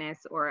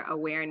consciousness or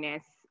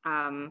awareness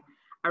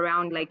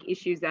around like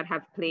issues that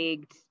have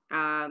plagued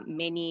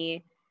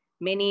many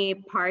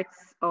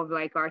parts of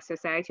like our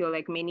society, or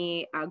like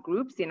many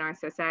groups in our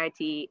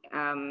society,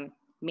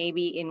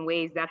 maybe in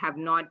ways that have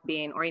not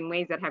been, or in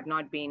ways that have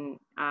not been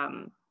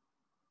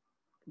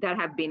that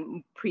have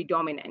been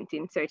predominant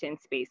in certain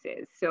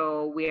spaces.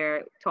 So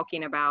we're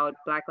talking about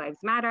Black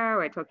Lives Matter,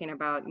 we're talking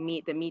about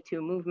the Me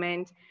Too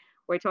movement,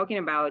 we're talking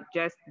about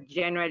just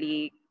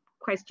generally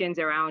questions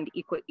around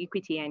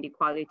equity and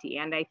equality.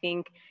 And I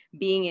think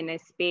being in a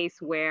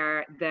space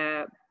where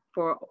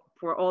for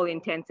all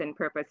intents and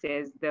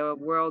purposes, the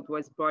world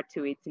was brought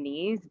to its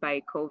knees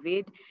by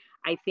COVID,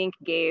 I think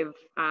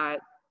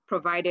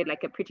provided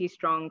like a pretty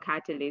strong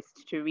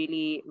catalyst to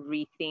really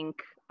rethink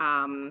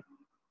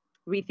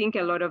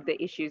a lot of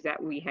the issues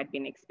that we had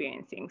been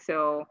experiencing.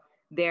 So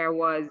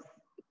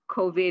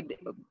COVID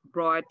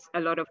brought a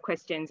lot of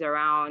questions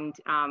around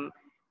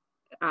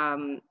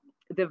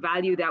the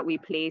value that we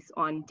place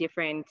on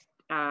different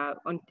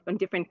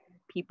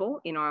people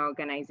in our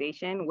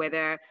organization,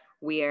 whether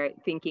we are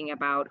thinking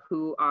about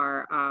who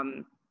are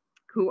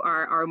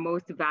our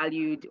most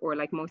valued or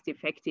like most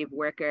effective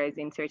workers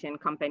in certain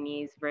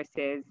companies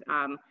versus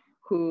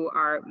who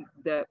are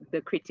the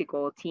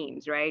critical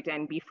teams, right?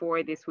 And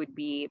before, this would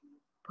be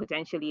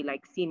potentially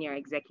like senior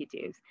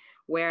executives.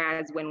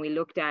 Whereas when we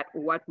looked at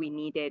what we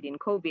needed in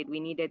COVID, we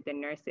needed the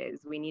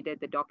nurses, we needed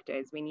the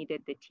doctors, we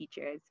needed the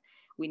teachers.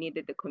 we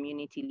needed the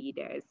community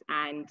leaders.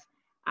 And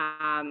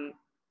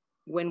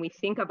when we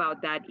think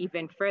about that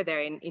even further,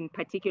 in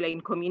particular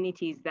in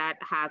communities that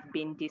have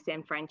been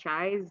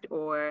disenfranchised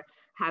or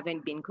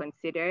haven't been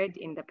considered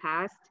in the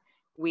past,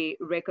 we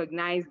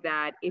recognize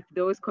that if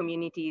those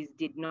communities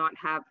did not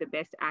have the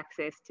best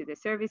access to the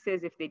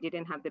services, if they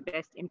didn't have the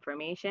best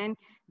information,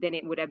 then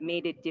it would have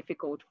made it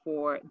difficult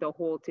for the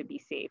whole to be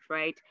safe,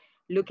 right?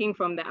 Looking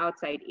from the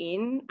outside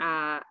in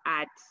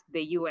at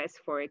the US,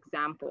 for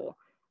example,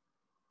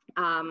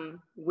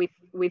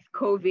 with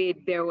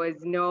COVID, there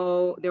was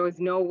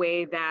no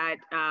way that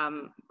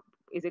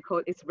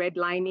it's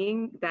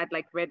redlining, that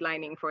like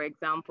redlining, for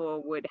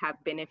example, would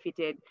have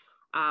benefited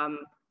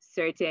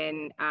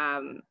certain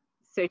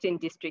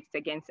districts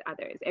against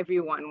others.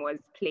 Everyone was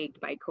plagued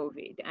by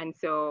COVID. And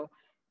so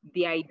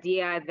the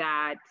idea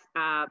that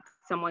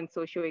someone's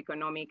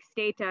socioeconomic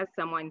status,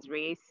 someone's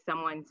race,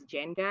 someone's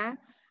gender,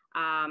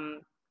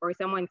 or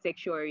someone's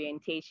sexual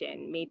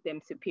orientation made them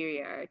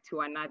superior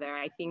to another,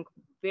 I think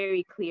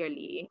very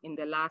clearly in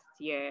the last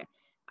year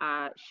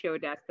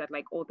showed us that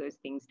like all those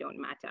things don't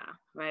matter,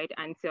 right?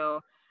 And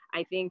so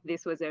I think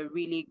this was a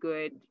really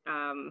good,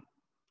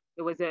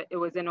 it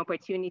was an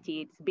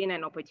opportunity. It's been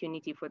an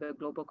opportunity for the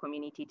global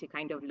community to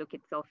kind of look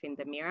itself in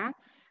the mirror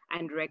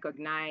and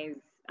recognize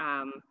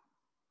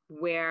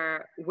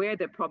where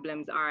the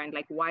problems are and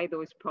like why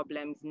those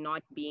problems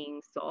not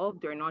being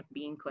solved or not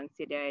being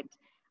considered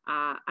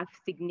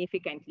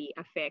significantly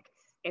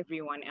affects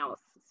everyone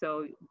else.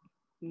 So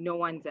no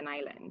one's an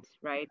island,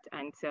 right?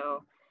 And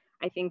so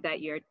I think that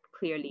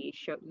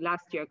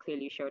last year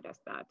clearly showed us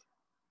that.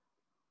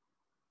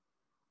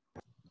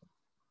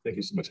 Thank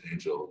you so much,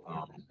 Angel.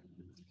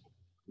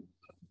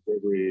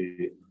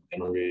 Gregory,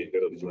 Emery,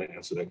 did you want to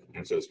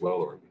answer as well,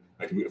 or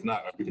if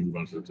not, we can move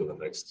on to the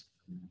next.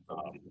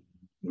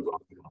 Move on.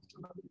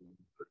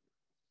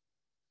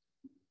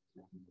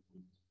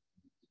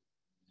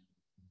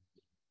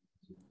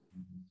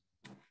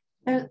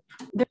 There's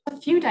a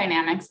few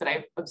dynamics that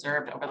I've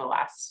observed over the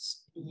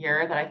last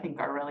year that I think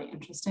are really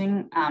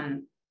interesting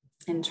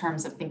in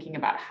terms of thinking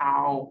about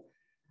how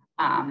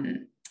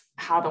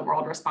the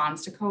world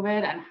responds to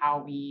COVID and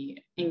how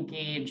we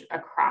engage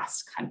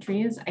across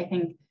countries. I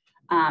think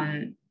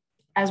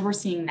as we're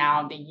seeing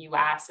now, the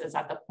US is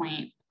at the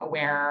point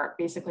where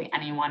basically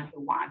anyone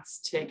who wants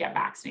to get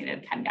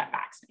vaccinated can get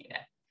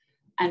vaccinated.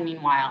 And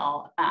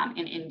meanwhile,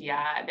 in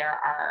India, there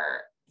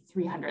are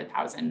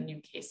 300,000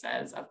 new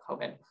cases of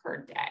COVID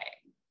per day.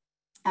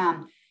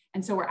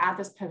 And so we're at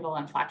this pivotal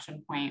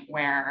inflection point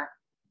where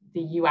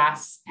the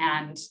US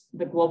and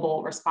the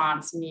global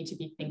response need to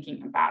be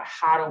thinking about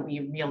how do we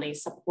really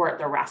support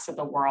the rest of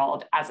the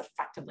world as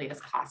effectively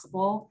as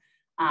possible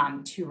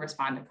to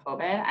respond to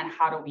COVID, and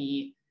how do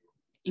we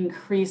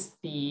increase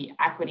the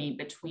equity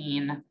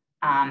between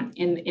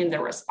in the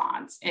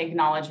response,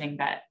 acknowledging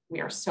that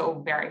we are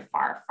so very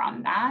far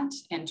from that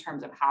in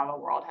terms of how the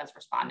world has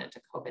responded to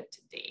COVID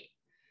to date.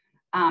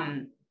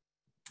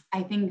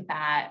 I think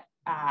that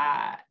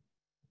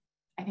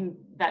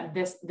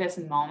this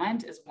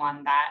moment is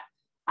one that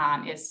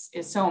is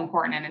so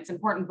important, and it's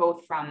important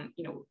both from,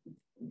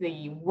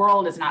 the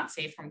world is not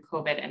safe from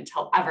COVID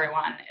until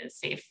everyone is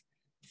safe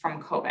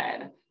from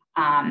COVID,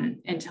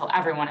 until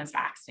everyone is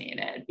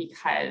vaccinated,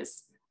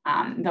 because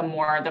the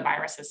more the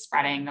virus is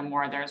spreading, the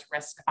more there's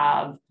risk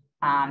of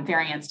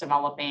variants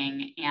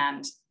developing,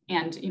 and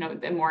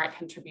the more it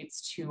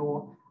contributes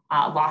to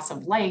loss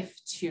of life,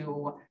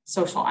 to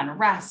social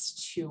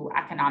unrest, to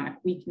economic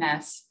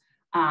weakness.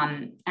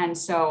 And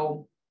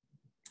so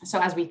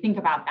as we think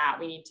about that,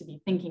 we need to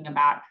be thinking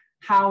about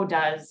how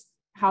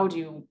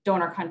do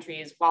donor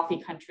countries, wealthy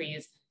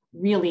countries,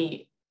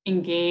 really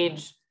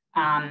engage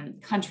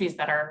countries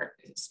that are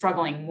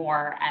struggling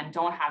more and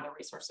don't have the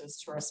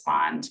resources to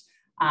respond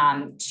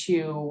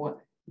to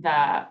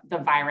the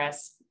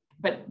virus,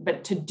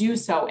 but to do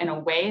so in a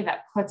way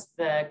that puts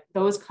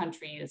those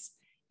countries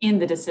in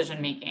the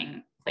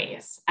decision-making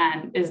place,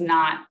 and is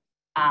not,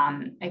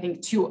 I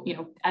think,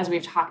 as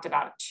we've talked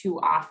about too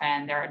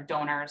often, there are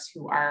donors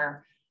who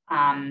are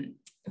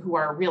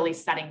really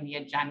setting the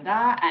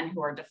agenda and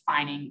who are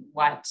defining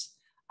what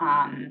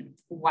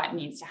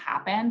needs to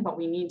happen. But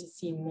we need to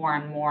see more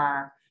and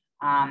more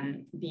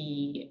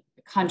the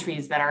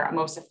countries that are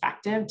most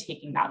effective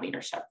taking that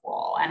leadership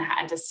role,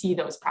 and to see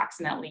those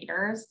proximate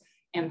leaders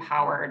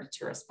empowered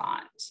to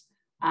respond.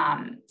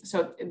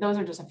 So those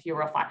are just a few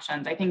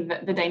reflections. I think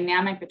that the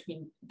dynamic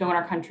between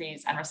donor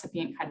countries and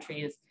recipient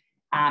countries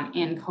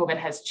in COVID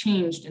has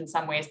changed in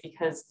some ways,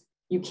 because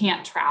you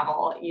can't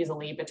travel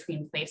easily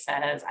between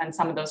places, and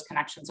some of those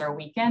connections are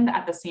weakened.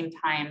 At the same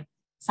time,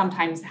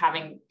 sometimes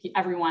having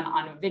everyone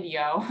on a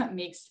video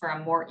makes for a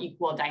more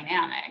equal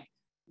dynamic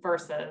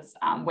versus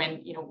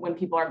when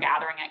people are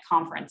gathering at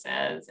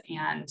conferences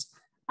and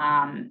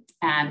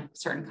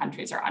certain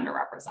countries are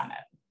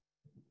underrepresented.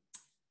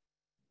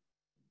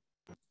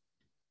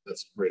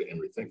 That's great,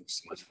 Emery. Thank you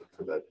so much for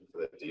that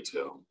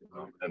detail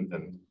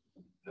and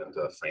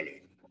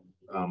framing.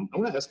 I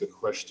want to ask a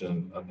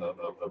question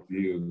of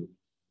you,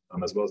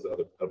 as well as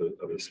the other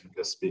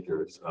guest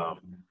speakers.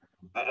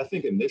 I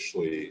think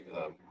initially,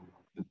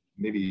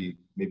 maybe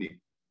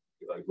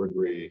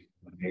Gregory,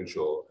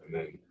 Angel, and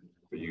then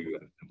for you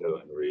and Della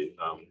and Marie,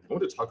 I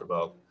want to talk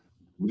about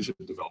leadership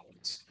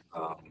development.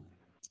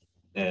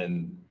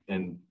 And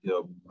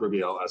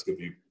Gregory, I'll ask of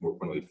you more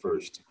pointedly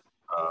first.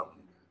 I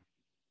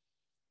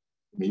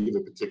mean, you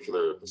have a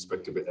particular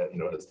perspective,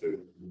 as the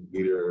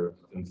leader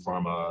in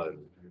pharma, and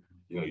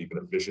you've been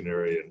a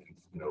visionary and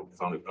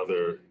founded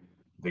other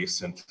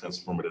nascent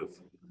transformative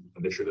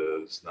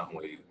initiatives, not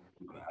only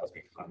on the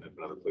African continent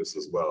but other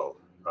places as well.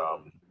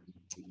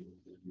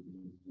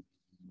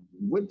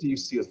 What do you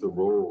see as the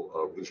role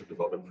of leadership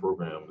development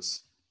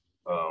programs,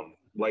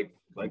 like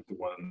the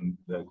one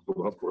that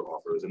Global Health Corps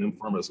offers, and in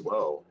pharma as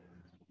well,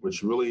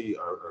 which really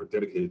are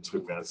dedicated to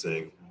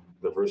advancing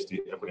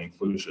diversity, equity, and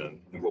inclusion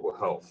in global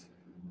health?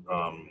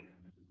 I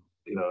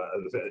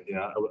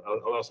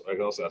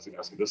can also ask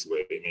you this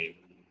way. I mean,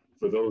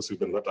 for those who've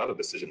been left out of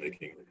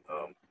decision-making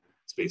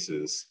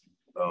spaces,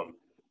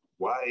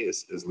 why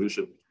is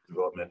leadership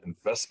development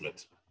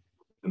investment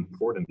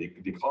important in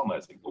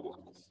decolonizing global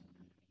health?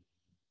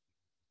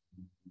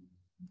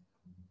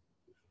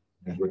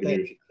 And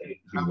Gregory, you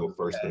can go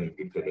first, and then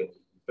you can pivot.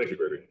 Thank you,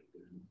 Gregory.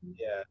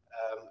 Yeah,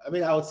 I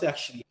mean, I would say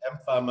actually,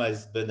 M-Pharma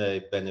has been a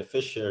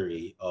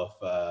beneficiary of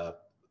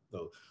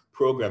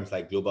programs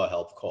like Global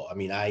Health Corps. I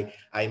mean, I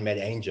met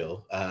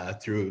Angel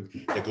through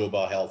the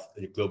Global Health.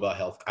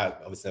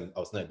 Obviously, I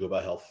was not a Global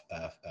Health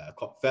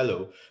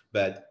fellow,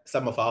 but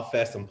some of our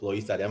first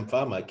employees at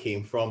M-Pharma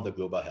came from the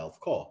Global Health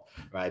Corps,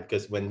 right?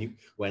 Because when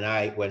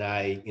I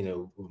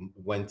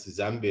went to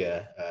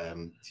Zambia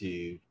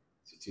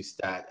to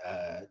start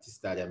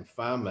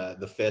M-Pharma,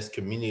 the first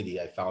community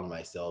I found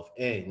myself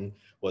in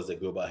was the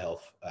Global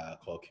Health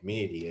Corps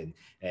community,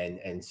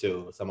 and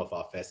so some of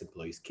our first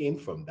employees came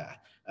from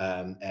that.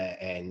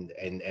 And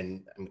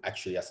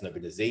actually, as an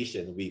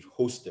organization, we've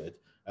hosted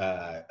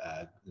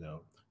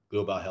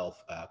Global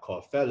Health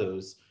Corps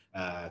fellows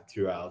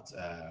throughout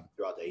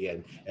the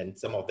year, and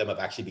some of them have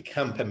actually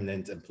become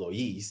permanent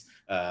employees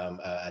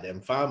at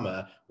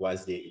M-Pharma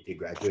once they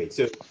graduate.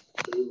 So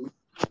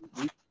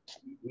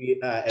we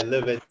are a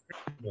little bit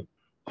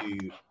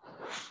to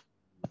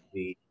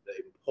the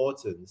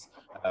importance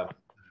of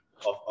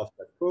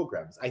the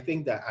programs. I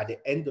think that at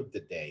the end of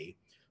the day,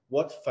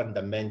 what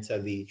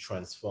fundamentally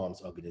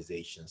transforms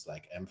organizations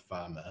like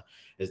M-Pharma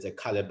is the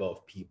caliber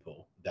of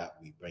people that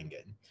we bring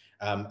in.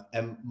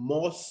 And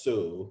more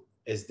so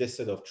is this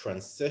sort of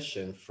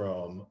transition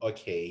from,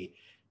 okay,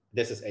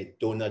 this is a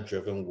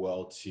donor-driven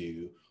world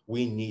to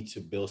we need to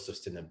build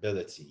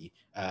sustainability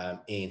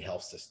in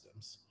health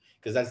systems,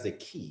 because that's the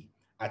key.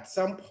 At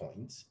some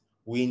point,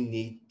 we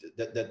need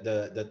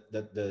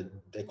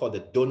they call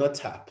the donor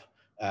tap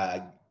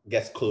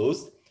gets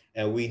closed,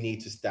 and we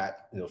need to start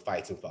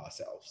fighting for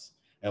ourselves,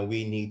 and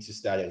we need to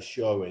start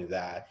ensuring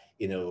that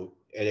it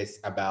is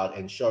about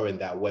ensuring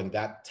that when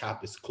that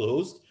tap is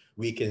closed,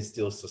 we can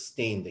still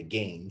sustain the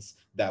gains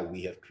that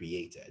we have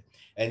created.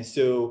 And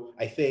so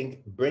I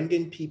think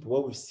bringing people,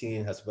 what we've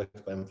seen has worked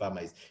for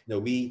M-Pharma is,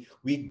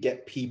 we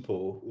get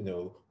people,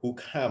 who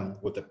come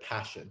with a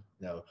passion.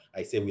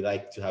 I say we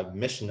like to have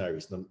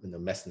missionaries,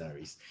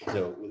 mercenaries,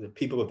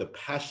 people with a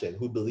passion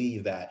who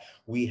believe that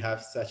we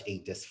have such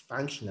a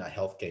dysfunctional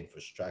healthcare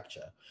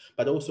infrastructure,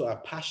 but also are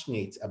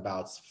passionate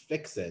about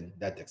fixing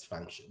that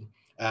dysfunction.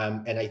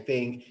 And I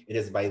think it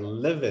is by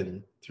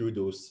living through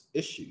those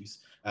issues,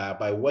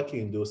 by working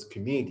in those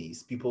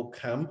communities, people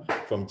come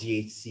from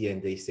GHC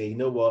and they say, you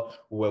know what,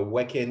 we're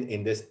working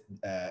in this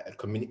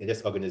community,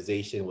 this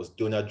organization was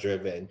donor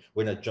driven.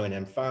 We're going to join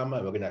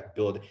M-Pharma. We're going to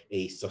build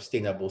a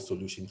sustainable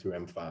solution through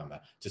M-Pharma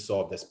to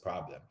solve this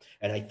problem.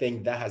 And I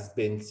think that has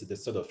been the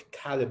sort of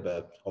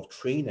caliber of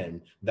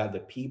training that the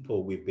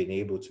people we've been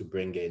able to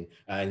bring in.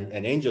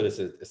 And Angel is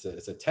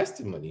a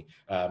testimony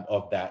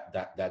of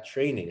that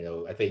training.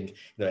 I think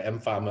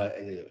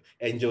M-Pharma,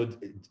 Angel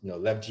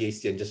left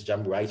GHC and just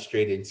jumped right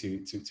straight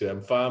into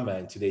M-Pharma,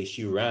 and today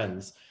she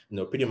runs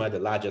pretty much the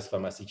largest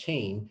pharmacy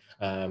chain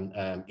in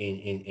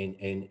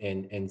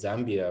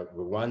Zambia,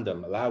 Rwanda,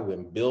 Malawi,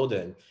 and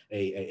building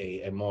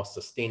a more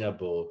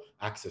sustainable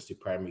access to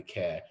primary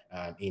care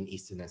in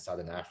Eastern and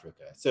Southern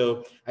Africa.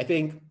 So I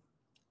think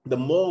the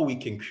more we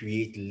can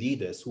create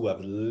leaders who have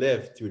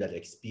lived through that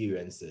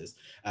experiences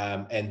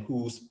and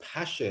whose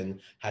passion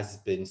has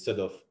been sort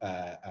of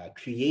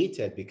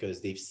created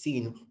because they've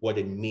seen what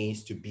it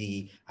means to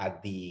be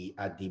at the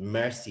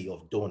mercy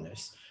of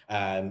donors,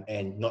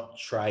 and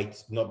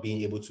not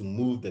being able to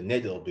move the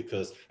needle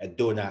because a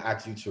donor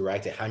asked you to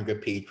write a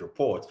 100-page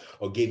report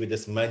or gave you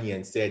this money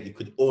and said you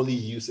could only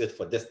use it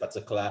for this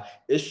particular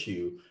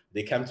issue.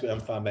 They come to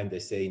M-Pharma and they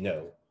say,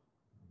 no,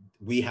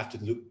 we have to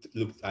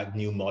look at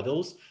new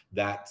models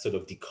that sort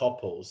of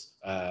decouples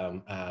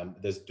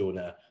this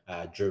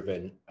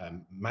donor-driven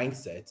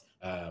mindset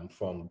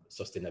from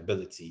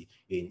sustainability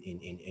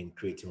in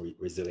creating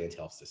resilient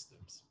health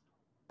systems.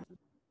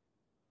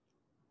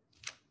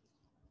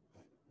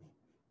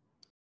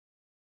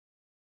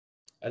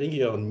 I think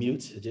you're on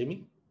mute,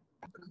 Jamie.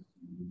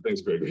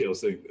 Thanks, Greg. I was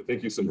saying,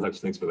 thank you so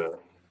much. Thanks for that.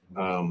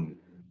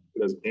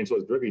 Because Angela,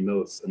 as Gregory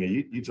notes, I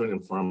mean, you joined in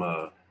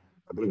pharma,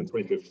 I believe in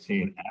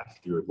 2015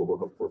 after your Global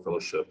Health Corps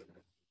Fellowship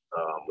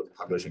with the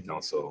Population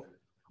Council.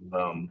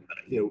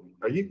 You know,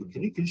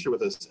 can you share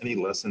with us any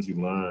lessons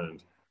you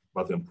learned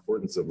about the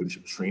importance of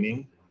leadership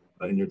training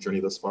in your journey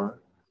thus far?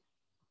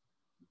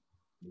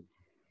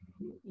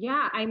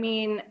 Yeah, I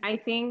mean, I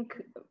think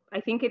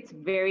it's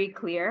very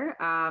clear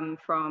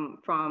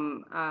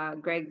from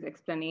Greg's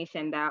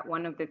explanation that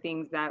one of the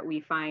things that we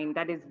find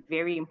that is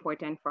very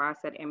important for us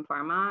at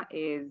mPharma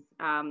is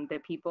the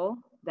people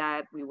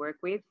that we work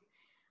with.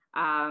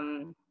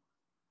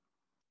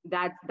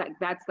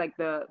 That's like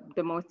the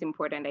most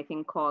important, I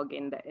think, cog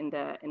in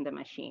the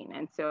machine.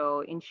 And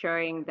so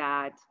ensuring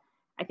that,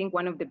 I think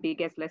one of the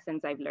biggest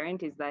lessons I've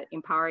learned is that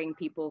empowering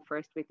people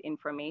first with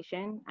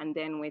information and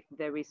then with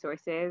the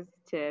resources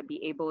to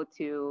be able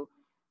to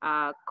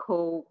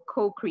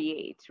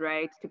co-create,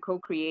 right? To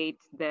co-create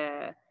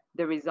the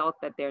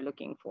result that they're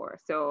looking for.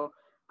 So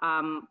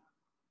as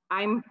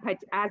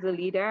a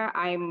leader,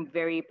 I'm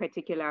very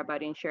particular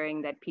about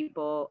ensuring that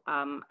people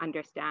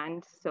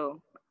understand. So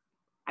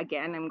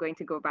again, I'm going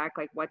to go back,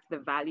 like, what's the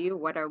value?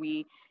 What are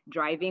we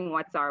driving?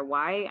 What's our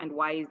why? And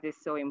why is this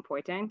so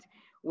important?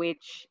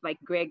 Which, like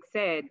Greg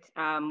said,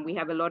 we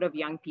have a lot of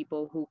young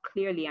people who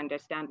clearly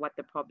understand what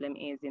the problem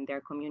is in their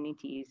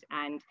communities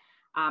and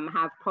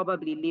have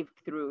probably lived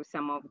through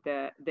some of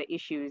the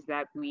issues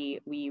that we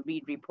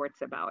read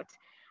reports about.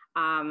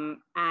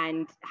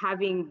 And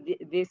having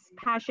this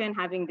passion,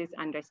 having this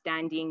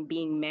understanding,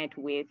 being met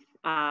with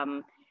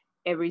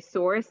a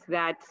resource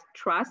that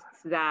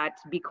trusts that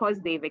because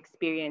they've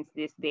experienced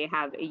this, they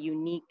have a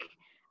unique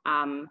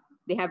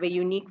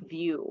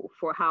view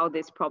for how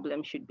this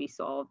problem should be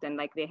solved, and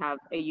like they have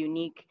a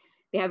unique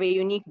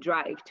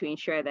drive to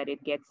ensure that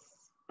it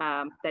gets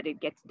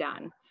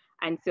done.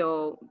 And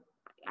so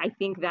I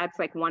think that's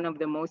like one of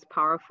the most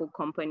powerful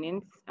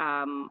components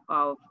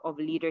of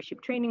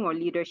leadership training or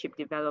leadership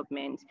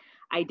development,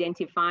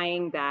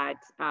 identifying that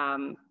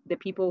the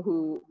people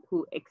who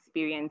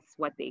experience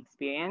what they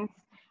experience,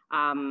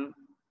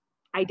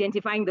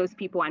 identifying those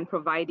people and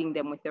providing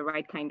them with the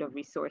right kind of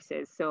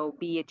resources. So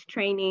be it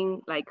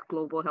training like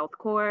Global Health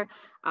Corps,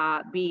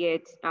 be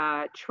it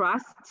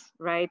trust,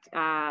 right?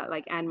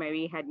 Like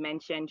Anne-Marie had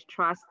mentioned,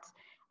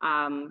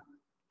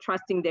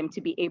 trusting them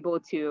to be able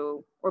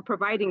to, or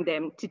providing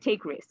them to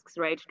take risks,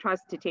 right?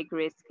 Trust to take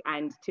risks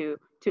and to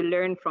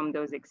learn from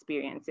those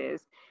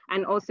experiences,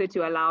 and also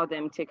to allow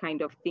them to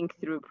kind of think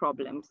through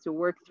problems, to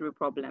work through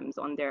problems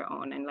on their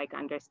own, and like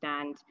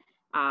understand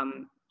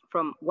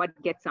from what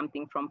gets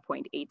something from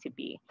point A to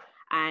B.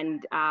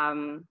 And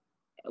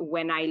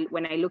when I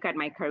look at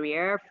my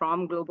career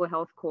from Global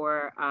Health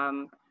Corps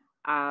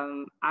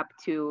up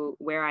to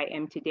where I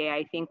am today,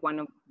 I think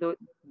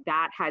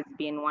that has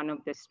been one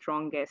of the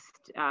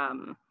strongest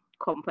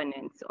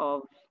components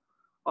of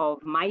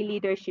my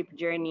leadership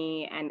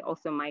journey and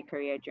also my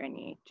career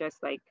journey,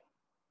 just like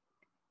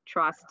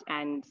trust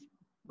and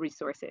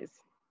resources.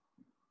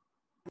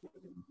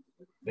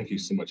 Thank you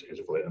so much,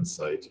 Angela, for that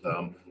insight.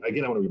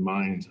 Again, I want to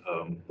remind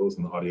those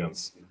in the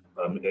audience,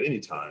 at any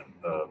time,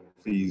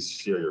 please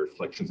share your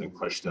reflections and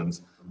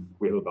questions.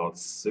 We have about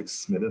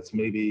 6 minutes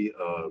maybe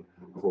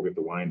before we have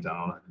to wind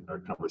down our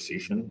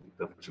conversation.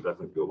 That should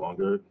definitely go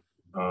longer.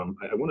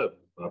 I want to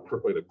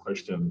percolate a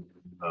question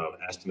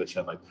asked in the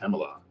chat by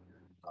Pamela.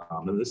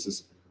 And this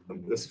is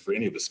for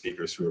any of the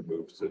speakers who are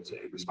moved to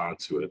respond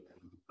to it.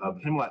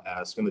 Pamela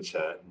asked in the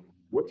chat,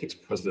 what takes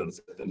precedence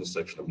at the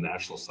intersection of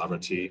national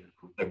sovereignty,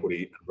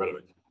 equity, and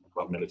rhetoric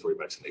about mandatory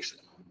vaccination?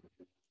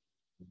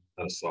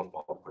 That's a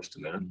softball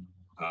question there.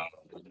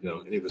 You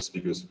know, any of the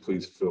speakers,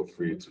 please feel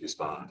free to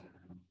respond.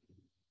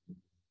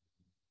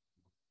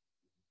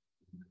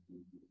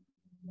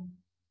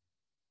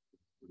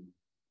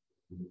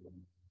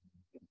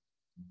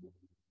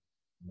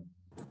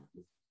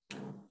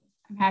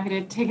 I'm happy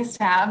to take a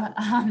stab.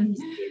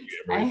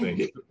 Thank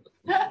you.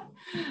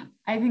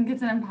 I think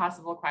it's an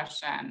impossible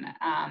question.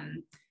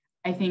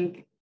 I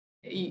think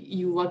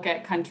you look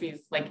at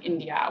countries like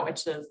India,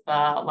 which is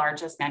the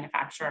largest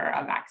manufacturer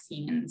of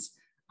vaccines,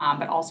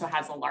 but also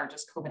has the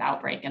largest COVID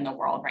outbreak in the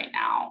world right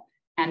now.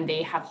 And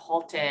they have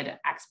halted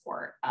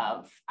export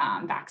of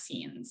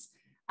vaccines.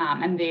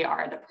 And they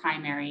are the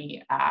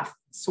primary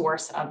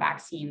source of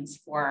vaccines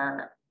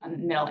for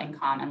middle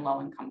income and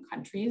low income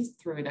countries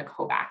through the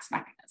COVAX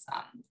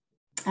mechanism.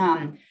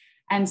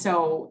 And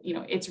so, you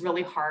know, it's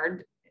really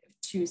hard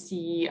to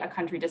see a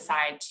country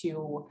decide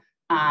to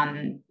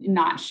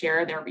not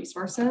share their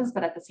resources,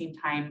 but at the same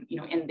time, you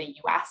know, in the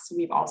US,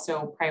 we've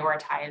also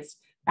prioritized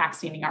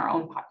vaccinating our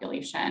own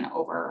population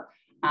over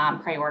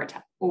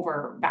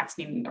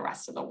vaccinating the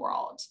rest of the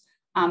world.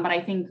 But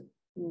I think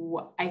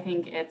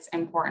it's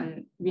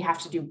important, we have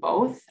to do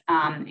both.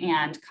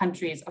 And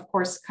countries, of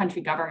course,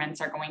 country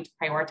governments are going to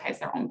prioritize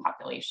their own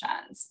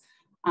populations.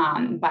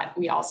 But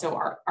we also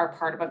are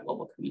part of a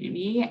global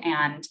community.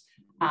 And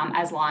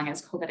as long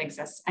as COVID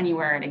exists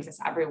anywhere, it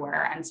exists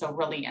everywhere. And so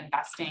really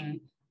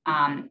investing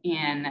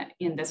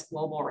in this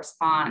global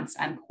response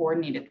and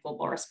coordinated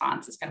global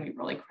response is going to be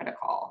really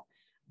critical.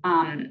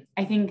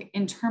 I think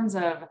in terms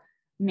of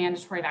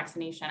mandatory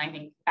vaccination, I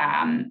think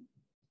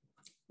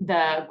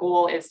the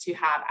goal is to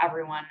have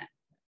everyone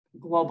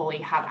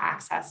globally have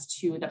access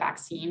to the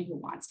vaccine who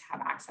wants to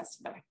have access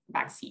to the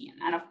vaccine.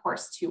 And of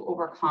course, to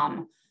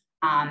overcome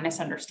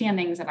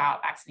misunderstandings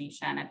about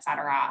vaccination, et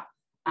cetera,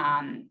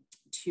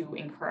 to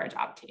encourage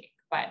uptake.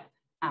 But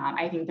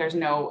I think there's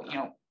no,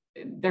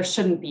 there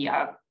shouldn't be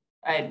a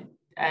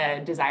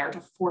desire to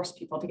force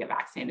people to get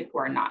vaccinated who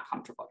are not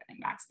comfortable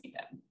getting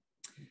vaccinated.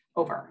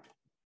 Over.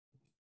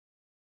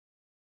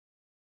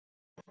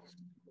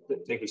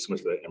 Thank you so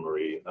much for that,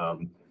 Anne-Marie.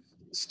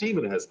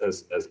 Stephen has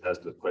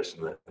asked a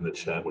question in the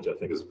chat, which I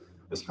think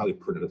is highly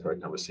pertinent to our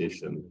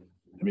conversation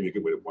and maybe a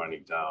good way of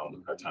winding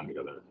down our time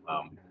together.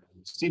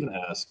 Stephen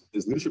asked,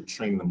 is leadership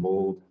training the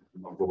mold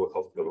of the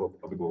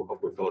Global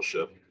Health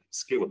Fellowship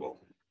scalable?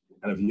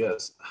 And if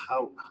yes,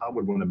 how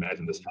would one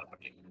imagine this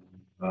happening?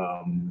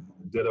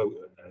 Ditto,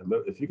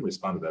 if you can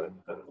respond to that,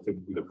 I think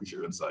we'd appreciate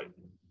your insight.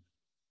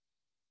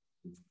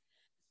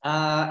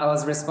 I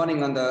was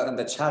responding on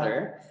the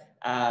chatter,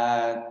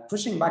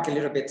 pushing back a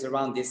little bit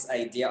around this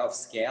idea of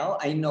scale.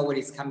 I know where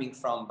it's coming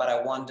from, but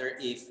I wonder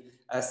if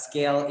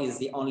scale is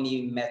the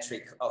only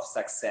metric of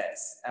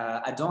success.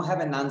 I don't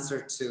have an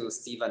answer to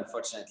Steve,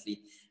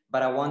 unfortunately,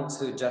 but I want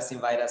to just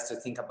invite us to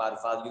think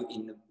about value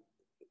in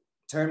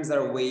terms that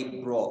are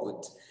way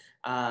broad.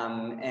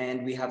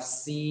 And we have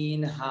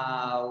seen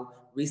how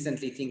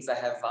recently things that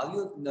have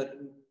value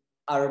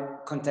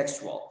are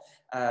contextual.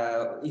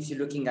 If you're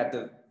looking at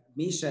the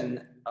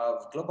mission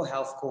of Global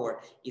Health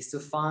Core is to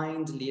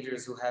find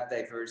leaders who have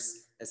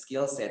diverse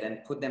skill set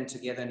and put them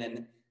together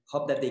and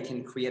hope that they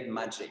can create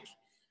magic.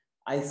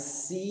 I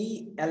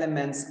see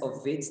elements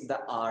of it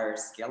that are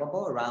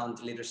scalable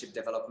around leadership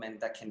development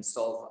that can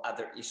solve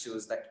other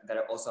issues that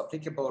are also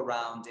applicable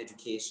around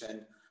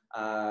education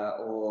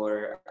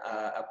or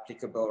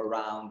applicable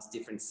around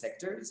different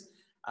sectors.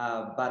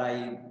 But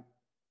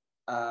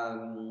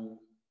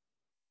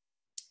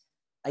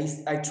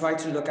I try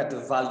to look at the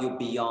value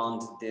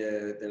beyond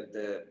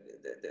the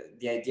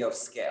idea of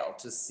scale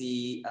to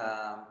see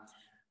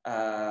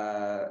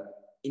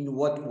in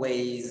what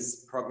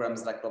ways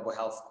programs like Global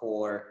Health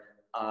Core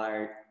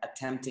are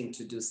attempting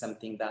to do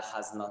something that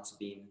has not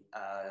been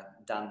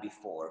done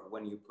before.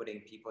 When you're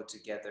putting people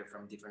together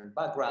from different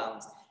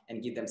backgrounds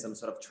and give them some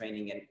sort of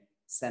training and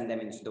send them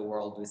into the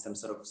world with some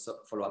sort of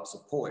follow-up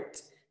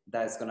support,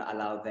 that's going to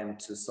allow them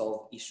to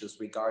solve issues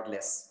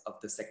regardless of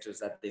the sectors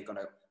that they're going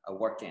to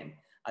work in.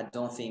 I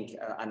don't think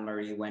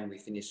Anne-Marie, when we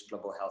finished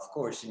Global Health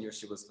Core, she knew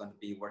she was going to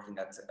be working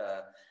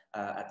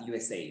at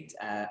USAID.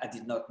 I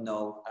did not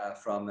know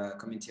from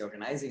community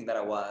organizing that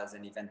I was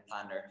an event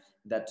planner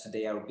that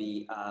today I'll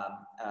be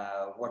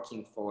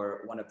working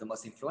for one of the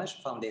most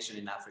influential foundations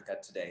in Africa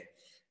today.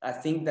 I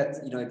think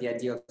that the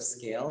idea of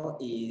scale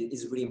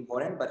is really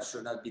important, but it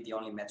should not be the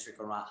only metric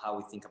around how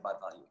we think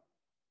about value.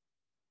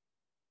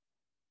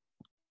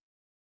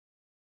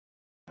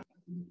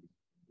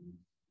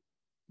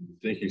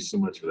 Thank you so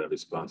much for that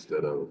response,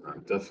 Ditto.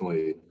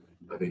 Definitely,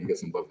 I think you get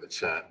some love in the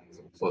chat,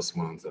 some plus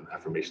ones and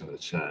affirmation in the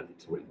chat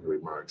to what your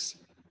remarks.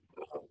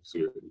 So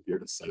your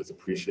insight is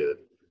appreciated.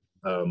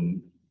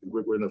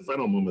 We're in the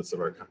final moments of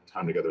our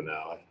time together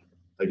now.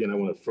 Again, I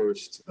want to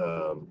first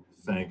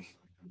thank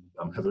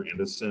Heather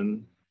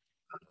Anderson,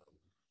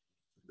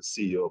 the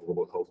CEO of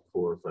Global Health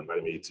Core, for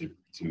inviting me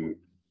to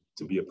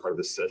be a part of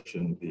this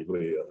session, be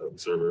really an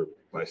observer,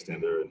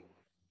 bystander, and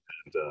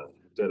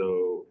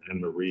Ditto,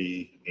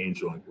 Anne-Marie,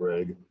 Angel, and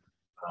Greg.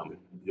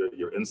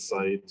 Your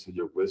insight,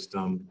 your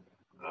wisdom,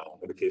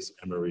 in the case of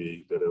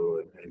Anne-Marie, Ditto,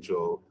 and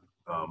Angel,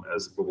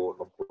 as Global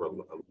Health Core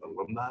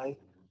alumni,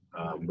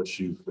 what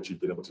you've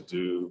been able to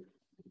do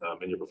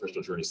in your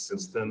professional journey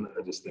since then,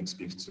 I just think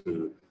speaks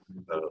to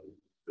the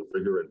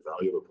rigor and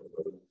value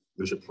of a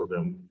leadership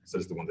program such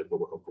as the one that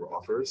Global Health Core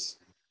offers.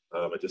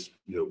 I just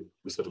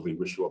respectfully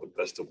wish you all the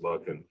best of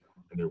luck in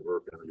your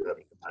work and you're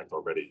having impact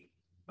already.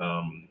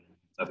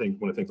 I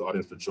want to thank the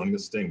audience for joining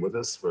us, staying with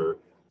us, for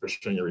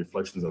sharing your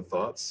reflections and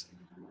thoughts.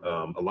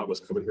 A lot was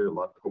covered here, a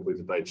lot hopefully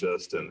to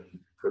digest and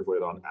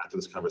percolate on after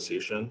this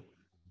conversation.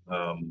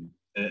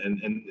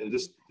 And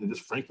just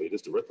frankly,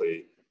 just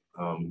directly,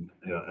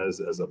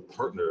 as a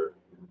partner,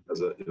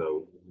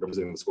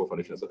 representing the Skoll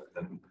Foundation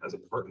as a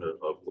partner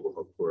of Global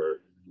Health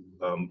Core,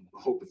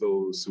 hope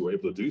those who are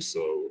able to do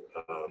so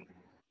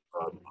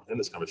in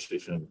this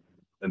conversation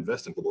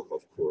invest in Global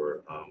Health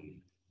Core.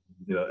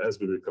 As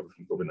we recover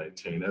from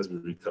COVID-19, as we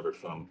recover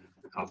from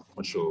the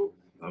consequential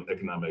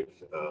economic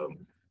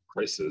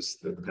crisis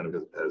that the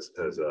pandemic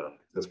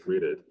has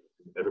created,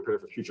 and prepare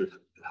for future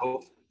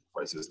health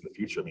crises in the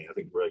future. I mean, I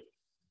think Greg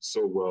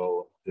so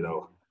well,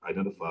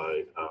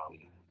 identified,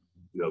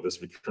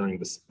 this recurring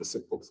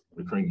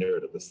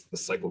narrative, the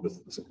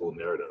cyclical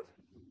narrative,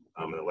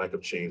 and the lack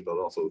of change, but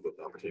also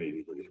the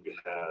opportunity we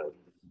have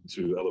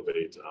to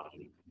elevate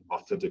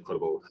authentic,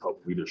 credible health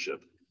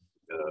leadership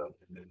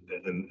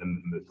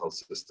in the health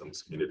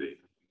systems community.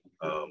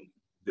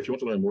 If you want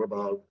to learn more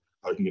about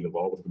how you can get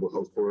involved with Global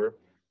Health Core,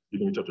 you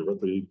can reach out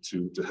directly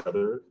to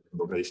Heather, the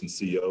organization's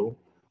CEO,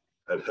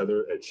 at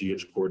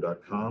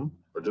heather@ghcorp.com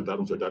or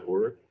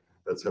 .org.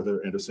 That's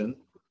Heather Anderson,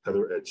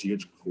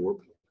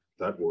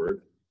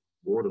 heather@ghcorp.org.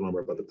 Or to learn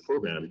more about the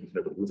program, you can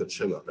connect with Ruth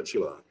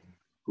Achila,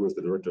 who is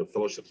the Director of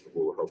Fellowships for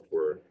Global Health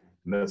Corps,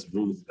 and that's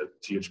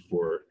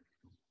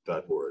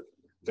ruth@ghcorp.org.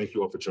 Thank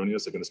you all for joining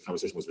us. Again, this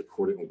conversation was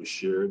recorded and will be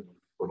shared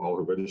with all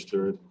who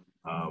registered.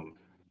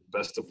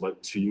 Best of luck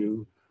to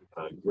you,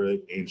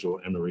 Greg, Angel,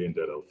 Anne Marie, and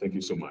Dedo. Thank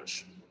you so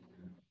much.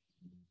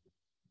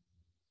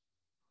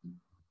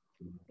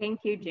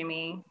 Thank you,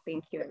 Jimmy.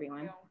 Thank you,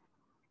 everyone.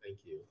 Thank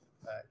you.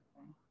 Bye.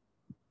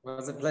 Well, it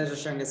was a pleasure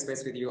sharing this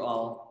space with you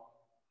all.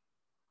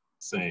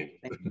 Same.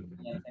 Thank you.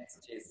 Yeah, thanks,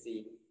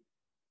 JC.